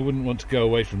 I wouldn't want to go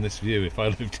away from this view if I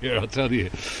lived here, I'll tell you.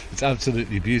 It's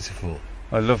absolutely beautiful.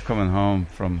 I love coming home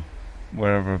from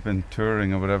wherever I've been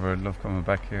touring or whatever. I love coming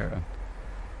back here and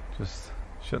just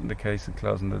shutting the case and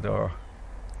closing the door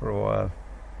for a while.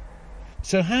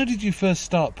 So how did you first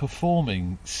start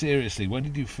performing seriously? When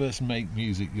did you first make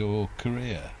music your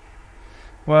career?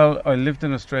 Well, I lived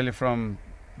in Australia from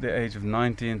the age of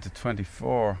 19 to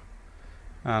 24,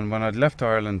 and when I'd left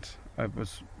Ireland I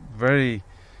was very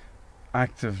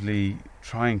actively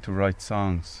trying to write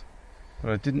songs,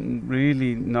 but I didn't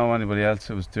really know anybody else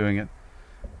who was doing it.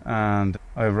 And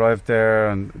I arrived there,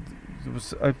 and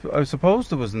I suppose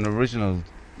there was an original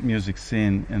music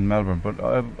scene in Melbourne, but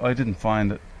I didn't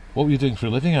find it. What were you doing for a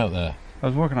living out there? I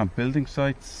was working on building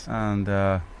sites,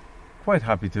 and quite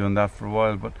happy doing that for a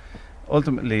while, but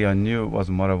ultimately I knew it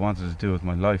wasn't what I wanted to do with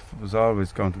my life. It was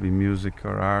always going to be music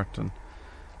or art, and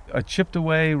I chipped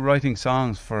away writing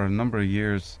songs for a number of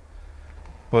years,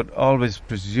 but always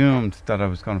presumed that I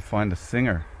was going to find a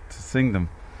singer to sing them.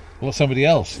 Well, somebody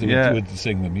else would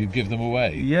sing them. You'd give them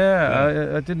away.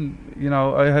 Yeah. I didn't,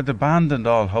 I had abandoned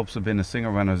all hopes of being a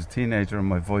singer when I was a teenager, and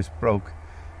my voice broke,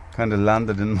 kind of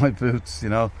landed in my boots,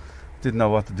 Didn't know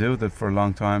what to do with it for a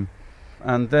long time.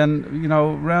 And then,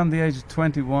 around the age of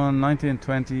 19,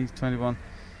 20, 21,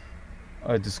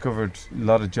 I discovered a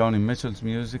lot of Joni Mitchell's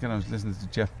music, and I was listening to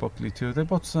Jeff Buckley too. They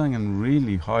both sang in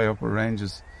really high upper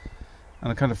ranges,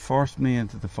 and it kind of forced me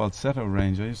into the falsetto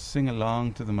range. I used to sing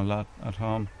along to them a lot at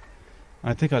home.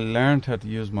 I think I learned how to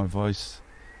use my voice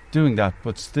doing that,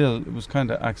 but still it was kind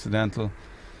of accidental.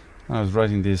 I was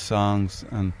writing these songs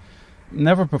and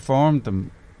never performed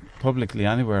them publicly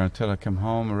anywhere until I came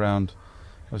home around,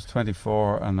 I was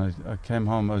 24, and I came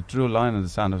home, I drew a line in the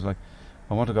sand. I was like,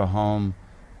 I want to go home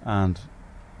and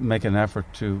make an effort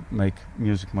to make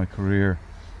music my career.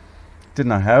 Didn't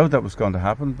know how that was going to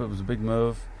happen, but it was a big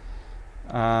move.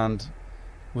 And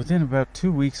within about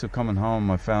 2 weeks of coming home,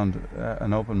 I found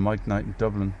an open mic night in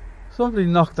Dublin. Somebody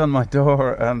knocked on my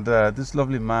door, and this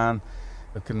lovely man,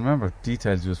 I can remember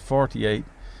details, he was 48.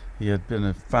 He had been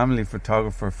a family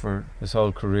photographer for his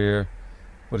whole career,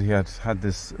 but he had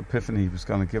this epiphany he was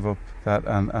going to give up that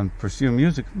and pursue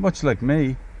music, much like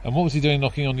me. And what was he doing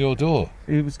knocking on your door?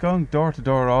 He was going door to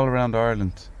door all around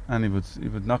Ireland, and he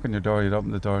would knock on your door, he'd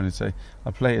open the door and he'd say,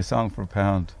 I'll play a song for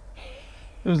 £1.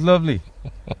 It was lovely.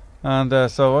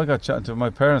 And so I got chatting to him. My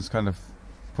parents kind of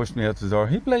pushed me out the door.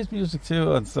 He plays music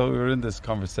too, and so we were in this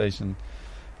conversation,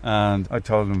 and I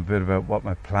told him a bit about what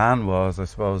my plan was, I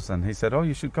suppose, and he said,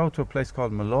 you should go to a place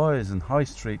called Malloy's in High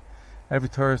Street. Every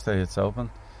Thursday it's open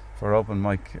for open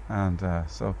mic. And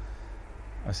so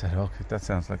I said, okay, that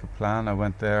sounds like a plan. I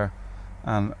went there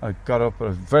and I got up. I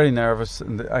was very nervous,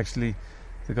 and actually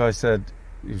the guy said,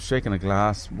 he was shaking a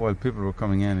glass while people were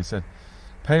coming in. He said,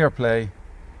 pay or play.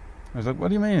 I was like, what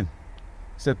do you mean?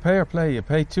 He said, pay or play. You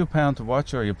pay £2 to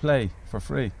watch, or you play for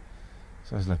free.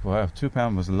 So I was like, wow,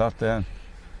 £2 was a lot then.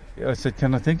 I said,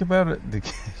 can I think about it? They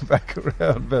came back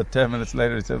around about 10 minutes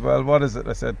later. He said, well, what is it?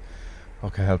 I said,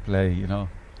 okay, I'll play, you know.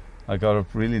 I got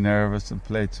up really nervous and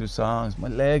played 2 songs. My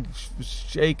leg was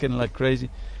shaking like crazy.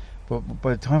 But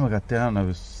by the time I got down, I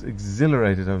was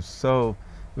exhilarated. It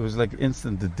was like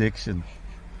instant addiction.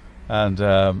 And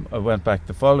I went back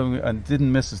the following, and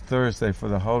didn't miss a Thursday for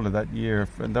the whole of that year.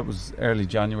 And that was early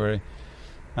January.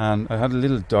 And I had a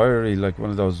little diary, like one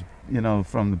of those, you know,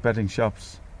 from the betting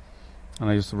shops. And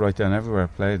I used to write down everywhere I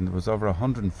played, and there was over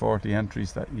 140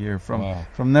 entries that year from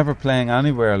never playing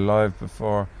anywhere live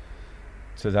before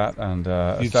to that. And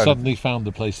you suddenly found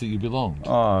the place that you belonged.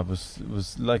 Oh, it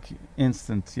was like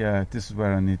instant. Yeah, this is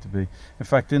where I need to be. In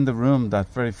fact, in the room that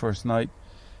very first night,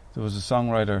 there was a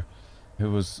songwriter who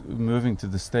was moving to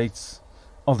the States.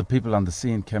 All the people on the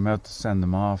scene came out to send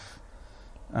them off,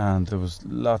 and there was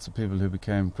lots of people who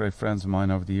became great friends of mine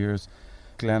over the years.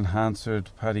 Glenn Hansard,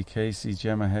 Paddy Casey,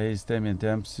 Gemma Hayes, Damien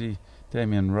Dempsey,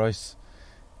 Damien Rice.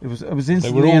 It was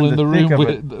instantly they were all in the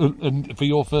room for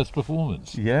your first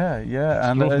performance. Yeah,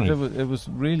 and it was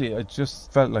really. I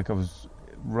just felt like I was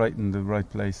right in the right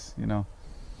place, you know.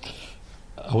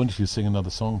 I wonder if you sing another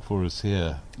song for us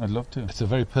here. I'd love to. It's a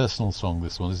very personal song,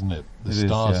 this one, isn't it? The It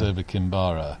Stars is, yeah. over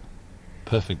Kinvara.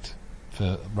 Perfect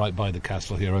for right by the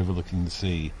castle here, overlooking the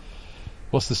sea.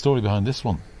 What's the story behind this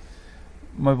one?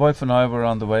 My wife and I were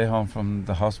on the way home from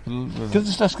the hospital. Can I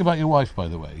just ask about your wife, by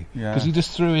the way? Yeah. Because you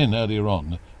just threw in earlier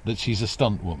on that she's a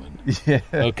stunt woman. Yeah.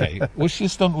 Okay. Was she a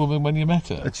stunt woman when you met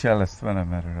her? A cellist when I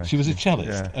met her. Actually. She was a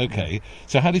cellist? Yeah. Okay.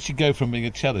 So how did she go from being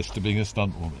a cellist to being a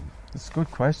stunt woman? It's a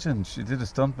good question. She did a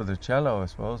stunt with her cello, I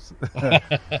suppose.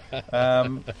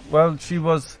 Well, she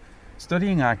was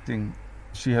studying acting.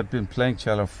 She had been playing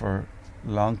cello for a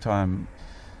long time.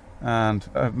 And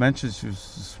I mentioned she was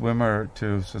a swimmer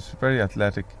too, so she's very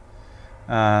athletic.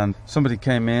 And somebody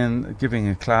came in giving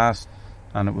a class,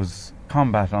 and it was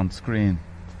combat on screen.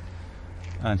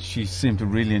 And she seemed to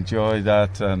really enjoy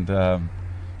that, and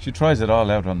she tries it all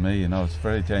out on me, you know. It's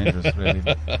very dangerous, really.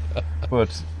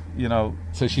 But, you know,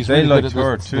 so she's they really liked good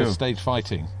her at too. the stage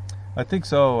fighting. I think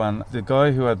so, and the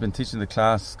guy who had been teaching the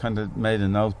class kind of made a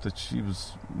note that she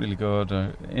was really good,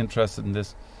 interested in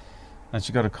this. And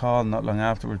she got a call not long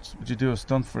afterwards. Would you do a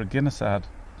stunt for a Guinness ad?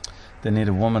 They need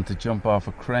a woman to jump off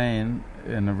a crane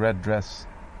in a red dress.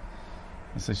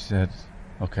 And so she said,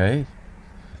 okay.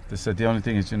 They said the only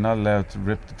thing is you're not allowed to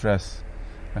rip the dress.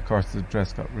 Of course, the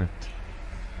dress got ripped.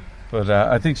 But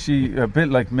I think she, a bit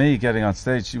like me getting on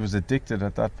stage, she was addicted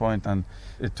at that point, and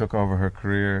it took over her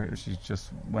career. She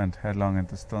just went headlong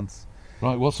into stunts.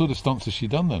 Right, what sort of stunts has she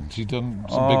done then? She's done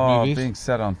some big movies? Being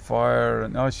set on fire.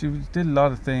 And, she did a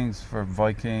lot of things for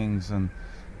Vikings and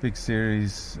big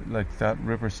series like that,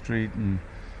 Ripper Street. And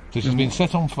so she's been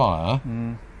set on fire.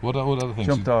 What other things?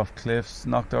 Jumped off cliffs,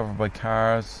 knocked over by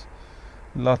cars,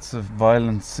 lots of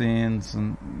violent scenes,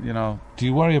 and, you know. Do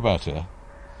you worry about her?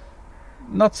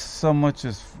 Not so much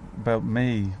as about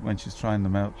me when she's trying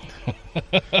them out.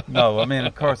 No, I mean,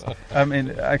 of course. I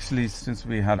mean, actually, since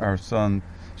we had our son,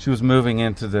 she was moving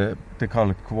into they call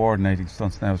it coordinating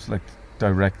stunts now. It's like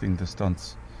directing the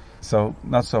stunts. So,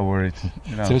 not so worried.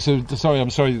 You know. I'm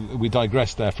sorry we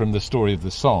digressed there from the story of the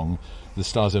song, The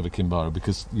Stars Over Kinvara,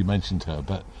 because you mentioned her.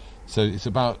 But so it's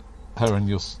about her and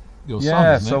your son, isn't it?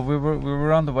 Yeah, so we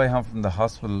were on the way home from the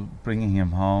hospital, bringing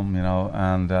him home, you know,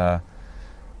 and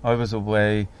I was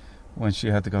away when she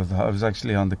had to go. I was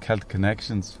actually on the Celtic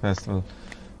Connections Festival,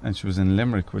 and she was in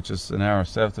Limerick, which is an hour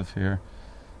south of here.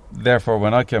 Therefore,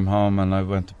 when I came home and I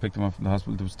went to pick them up from the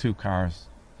hospital, there was 2 cars.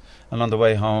 And on the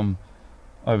way home,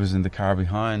 I was in the car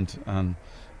behind, and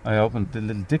I opened the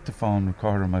little dictaphone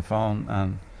recorder on my phone,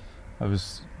 and I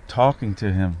was talking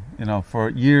to him, you know, for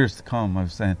years to come. I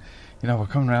was saying, you know, we're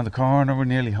coming around the corner, we're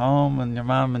nearly home, and your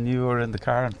mum and you are in the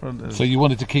car in front of us. So you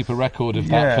wanted to keep a record of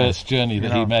that first journey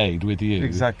that he made with you.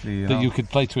 Exactly. You could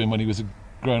play to him when he was a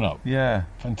grown-up. Yeah.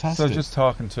 Fantastic. So just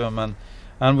talking to him,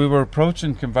 and we were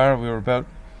approaching Kinvara. We were about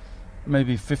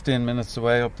maybe 15 minutes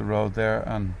away up the road there,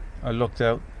 and I looked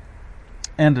out,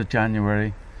 end of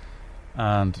January,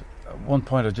 and at one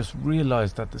point I just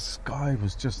realised that the sky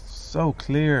was just so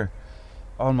clear,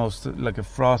 almost like a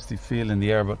frosty feel in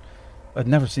the air, but I'd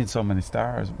never seen so many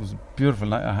stars. It was a beautiful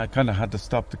night. I kind of had to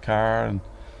stop the car, and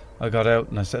I got out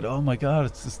and I said, oh my God,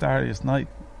 it's the starriest night.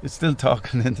 It's still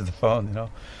talking into the phone, you know.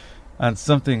 And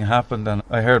something happened, and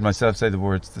I heard myself say the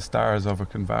words, "the stars over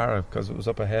Kinvara," because it was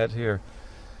up ahead here.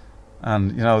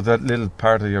 And, you know, that little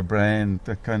part of your brain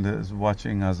that kind of is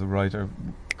watching as a writer,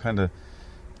 kind of,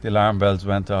 the alarm bells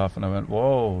went off, and I went,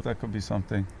 whoa, that could be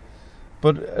something.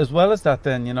 But as well as that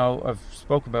then, you know, I've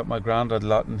spoke about my granddad a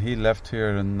lot, and he left here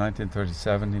in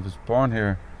 1937. He was born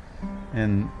here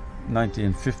in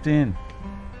 1915.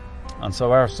 And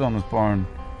so our son was born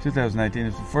 2018. He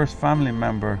was the first family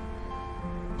member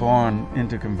born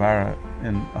into Kinvara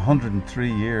in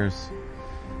 103 years.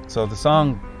 So the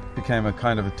song became a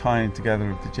kind of a tying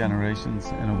together of the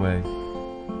generations in a way.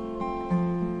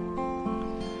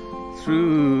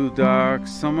 Through dark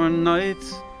summer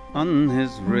nights on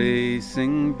his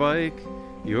racing bike,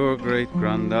 your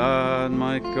great-granddad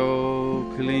might go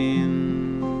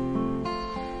clean.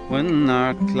 When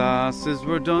art classes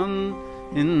were done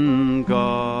in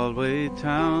Galway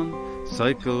town,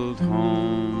 cycled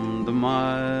home the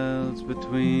miles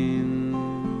between,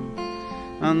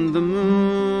 and the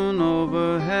moon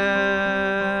overhead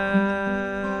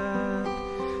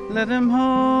led him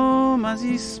home as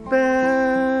he sped,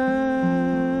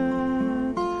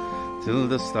 till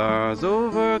the stars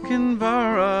over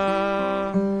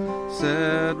Kinvara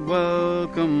said,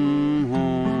 "Welcome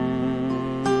home."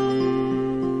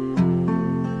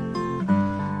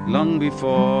 Long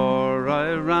before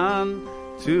I ran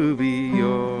to be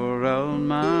your old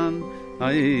man,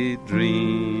 I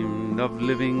dreamed of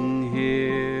living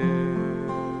here,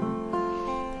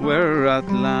 where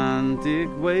Atlantic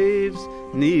waves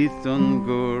neath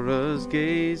Dungura's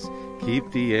gaze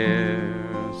keep the air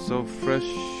so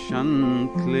fresh and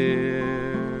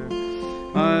clear.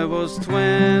 I was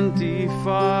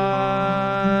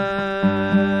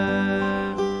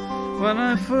 25 when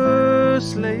I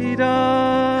first laid eyes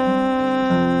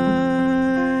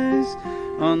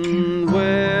on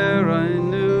where I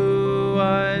knew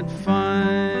I'd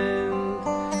find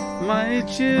my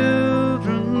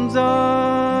children's eyes,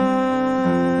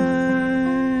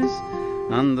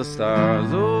 and the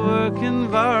stars over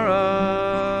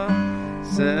Kinvara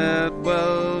said,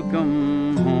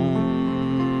 "Welcome home."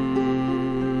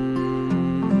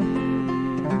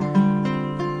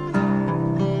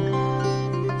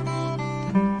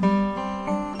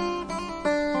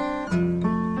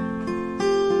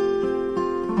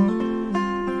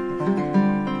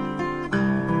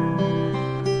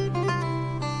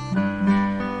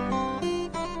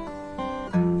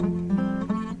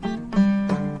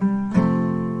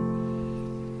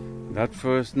 That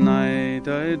first night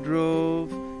I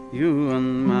drove you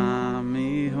and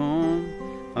Mammy home,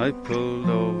 I pulled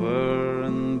over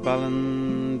in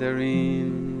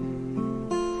Ballinderreen.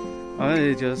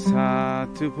 I just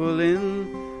had to pull in,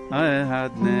 I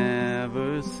had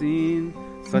never seen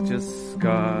such a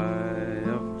sky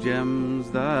of gems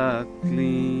that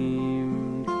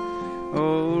gleamed.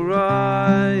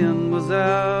 Orion was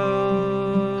out,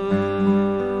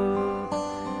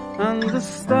 and the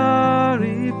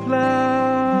starry plough,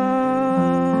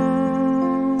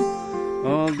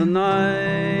 all the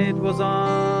night was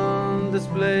on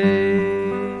display,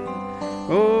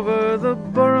 over the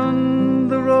burren,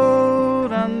 the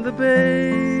road and the bay.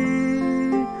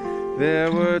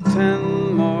 There were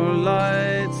 10 more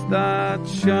lights that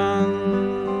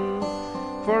shone,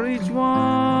 for each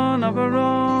one of our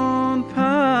own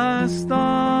passed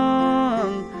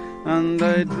on, and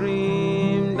I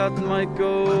dreamed that my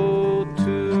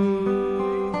go-to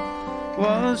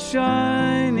was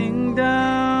shining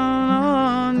down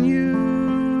on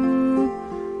you,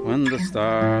 when the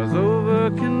stars over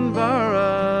Kinvara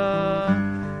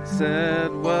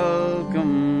said,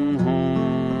 "Welcome home."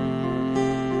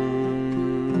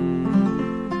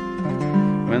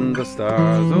 When the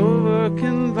stars over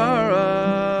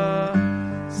Kinvara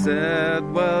said,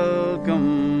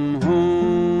 "Welcome home."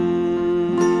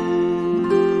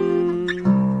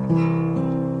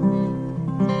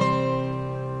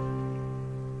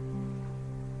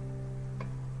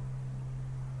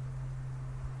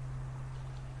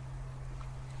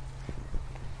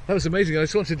 That was amazing. I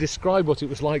just want to describe what it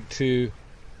was like to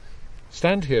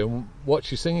stand here and watch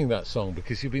you singing that song,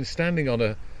 because you've been standing on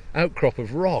a outcrop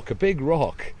of rock, a big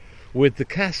rock, with the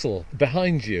castle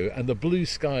behind you and the blue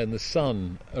sky and the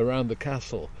sun around the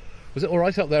castle. Was it all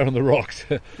right up there on the rock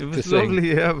to It was sing?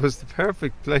 lovely, yeah. It was the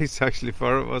perfect place actually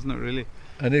for it, wasn't it, really?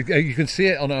 And you can see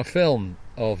it on our film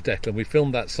of Declan. We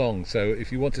filmed that song, so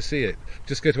if you want to see it,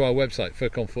 just go to our website,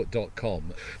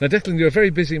 folkonfoot.com. Now, Declan, you're a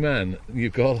very busy man.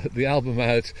 You've got the album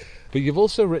out, but you've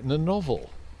also written a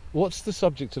novel. What's the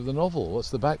subject of the novel?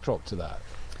 What's the backdrop to that?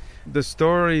 The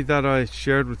story that I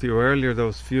shared with you earlier,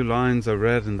 those few lines I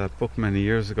read in that book many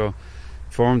years ago,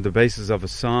 formed the basis of a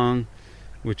song,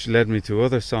 which led me to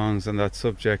other songs on that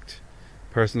subject,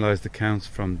 personalised accounts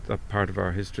from that part of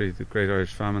our history, the Great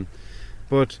Irish Famine.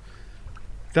 But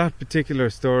that particular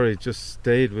story just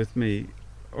stayed with me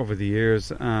over the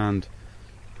years, and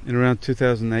in around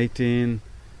 2018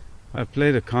 I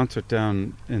played a concert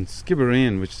down in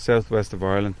Skibbereen, which is southwest of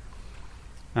Ireland,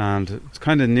 and it's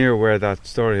kind of near where that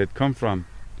story had come from.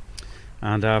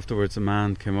 And afterwards a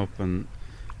man came up and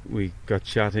we got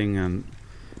chatting, and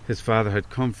his father had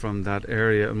come from that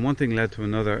area, and one thing led to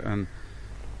another, and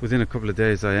within a couple of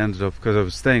days I ended up, because I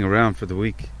was staying around for the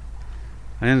week,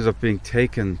 I ended up being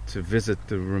taken to visit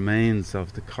the remains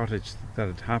of the cottage that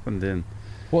had happened in.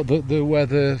 What, where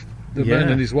the man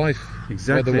and his wife,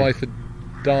 exactly, where the wife had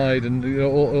died, and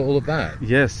all of that?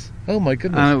 Yes. Oh my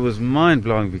goodness. And it was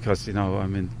mind-blowing, because,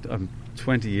 I'm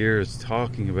 20 years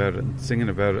talking about it and singing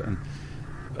about it, and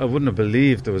I wouldn't have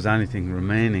believed there was anything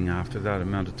remaining after that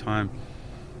amount of time.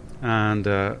 And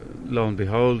lo and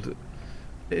behold,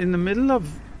 in the middle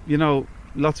of,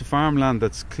 lots of farmland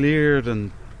that's cleared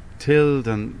and tilled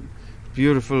and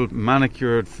beautiful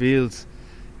manicured fields,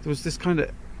 there was this kind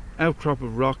of outcrop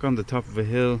of rock on the top of a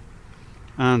hill,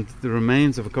 and the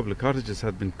remains of a couple of cottages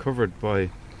had been covered by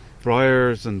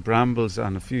briars and brambles,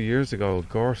 and a few years ago a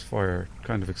gorse fire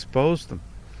kind of exposed them.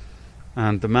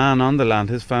 And the man on the land,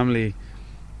 his family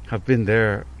have been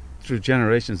there through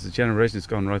generations. The generations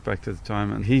gone right back to the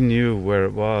time, and he knew where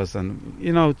it was. And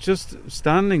just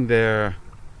standing there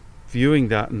viewing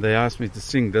that, and they asked me to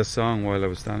sing this song while I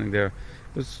was standing there,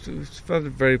 it felt a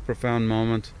very profound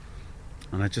moment.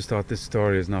 And I just thought, this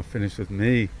story is not finished with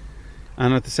me.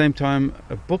 And at the same time,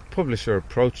 a book publisher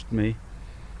approached me.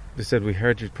 They said, we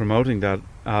heard you promoting that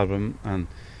album, and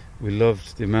we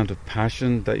loved the amount of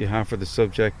passion that you have for the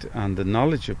subject and the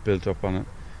knowledge you've built up on it.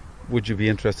 Would you be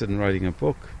interested in writing a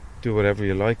book? Do whatever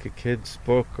you like, a kid's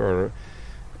book or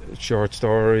short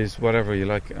stories, whatever you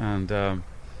like. And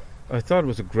I thought it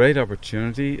was a great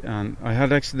opportunity, and I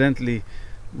had accidentally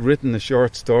written a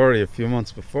short story a few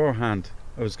months beforehand.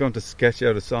 I was going to sketch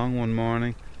out a song one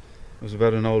morning. It was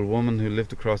about an old woman who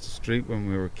lived across the street when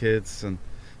we were kids and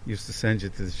used to send you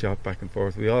to the shop back and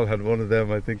forth. We all had one of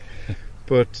them, I think.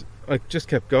 But I just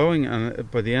kept going, and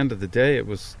by the end of the day it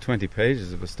was 20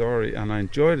 pages of a story, and I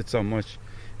enjoyed it so much.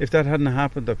 If that hadn't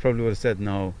happened, I probably would have said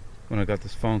no when I got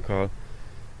this phone call.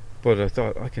 But I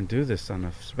thought, I can do this, and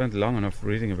I've spent long enough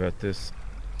reading about this.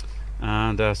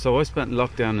 And so I spent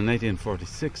lockdown in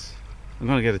 1846. I'm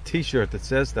going to get a t-shirt that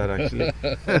says that, actually.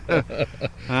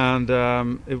 And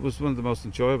it was one of the most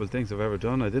enjoyable things I've ever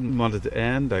done. I didn't want it to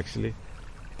end, actually.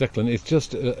 Declan, it's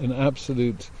just an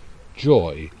absolute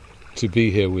joy to be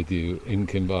here with you in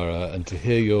Kinvara and to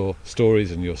hear your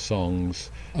stories and your songs.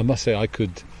 I must say, I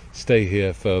could stay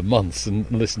here for months and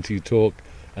listen to you talk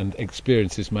and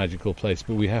experience this magical place,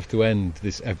 but we have to end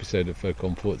this episode of Folk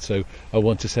on Foot, so I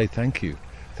want to say thank you.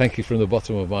 Thank you from the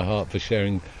bottom of my heart for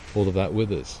sharing all of that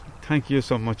with us. Thank you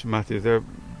so much, Matthew. They're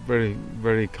very,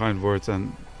 very kind words,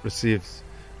 and received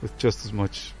with just as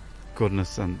much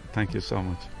goodness, and thank you so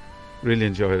much. Really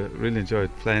enjoyed it. Really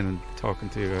enjoyed playing and talking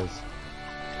to you guys.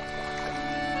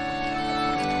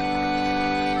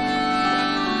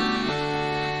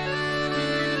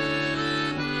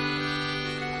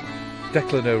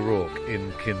 Declan O'Rourke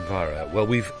in Kinvara. Well,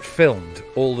 we've filmed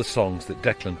all the songs that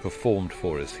Declan performed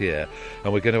for us here,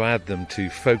 and we're going to add them to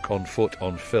Folk on Foot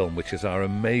on Film, which is our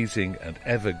amazing and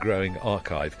ever-growing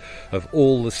archive of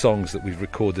all the songs that we've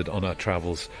recorded on our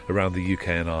travels around the UK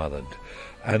and Ireland.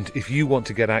 And if you want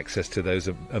to get access to those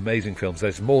amazing films,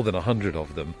 there's more than 100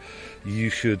 of them, you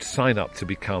should sign up to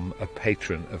become a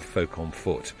patron of Folk on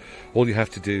Foot. All you have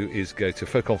to do is go to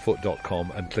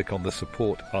folkonfoot.com and click on the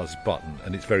Support Us button,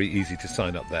 and it's very easy to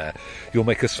sign up there. You'll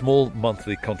make a small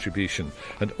monthly contribution,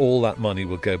 and all that money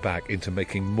will go back into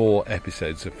making more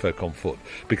episodes of Folk on Foot,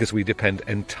 because we depend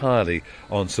entirely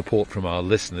on support from our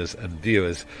listeners and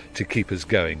viewers to keep us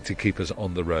going, to keep us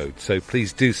on the road. So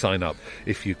please do sign up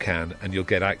if you can, and you'll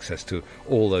get access to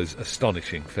all those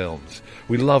astonishing films.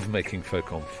 We love making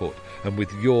Folk on Foot, and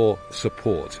with your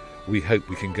support we hope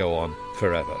we can go on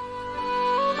forever.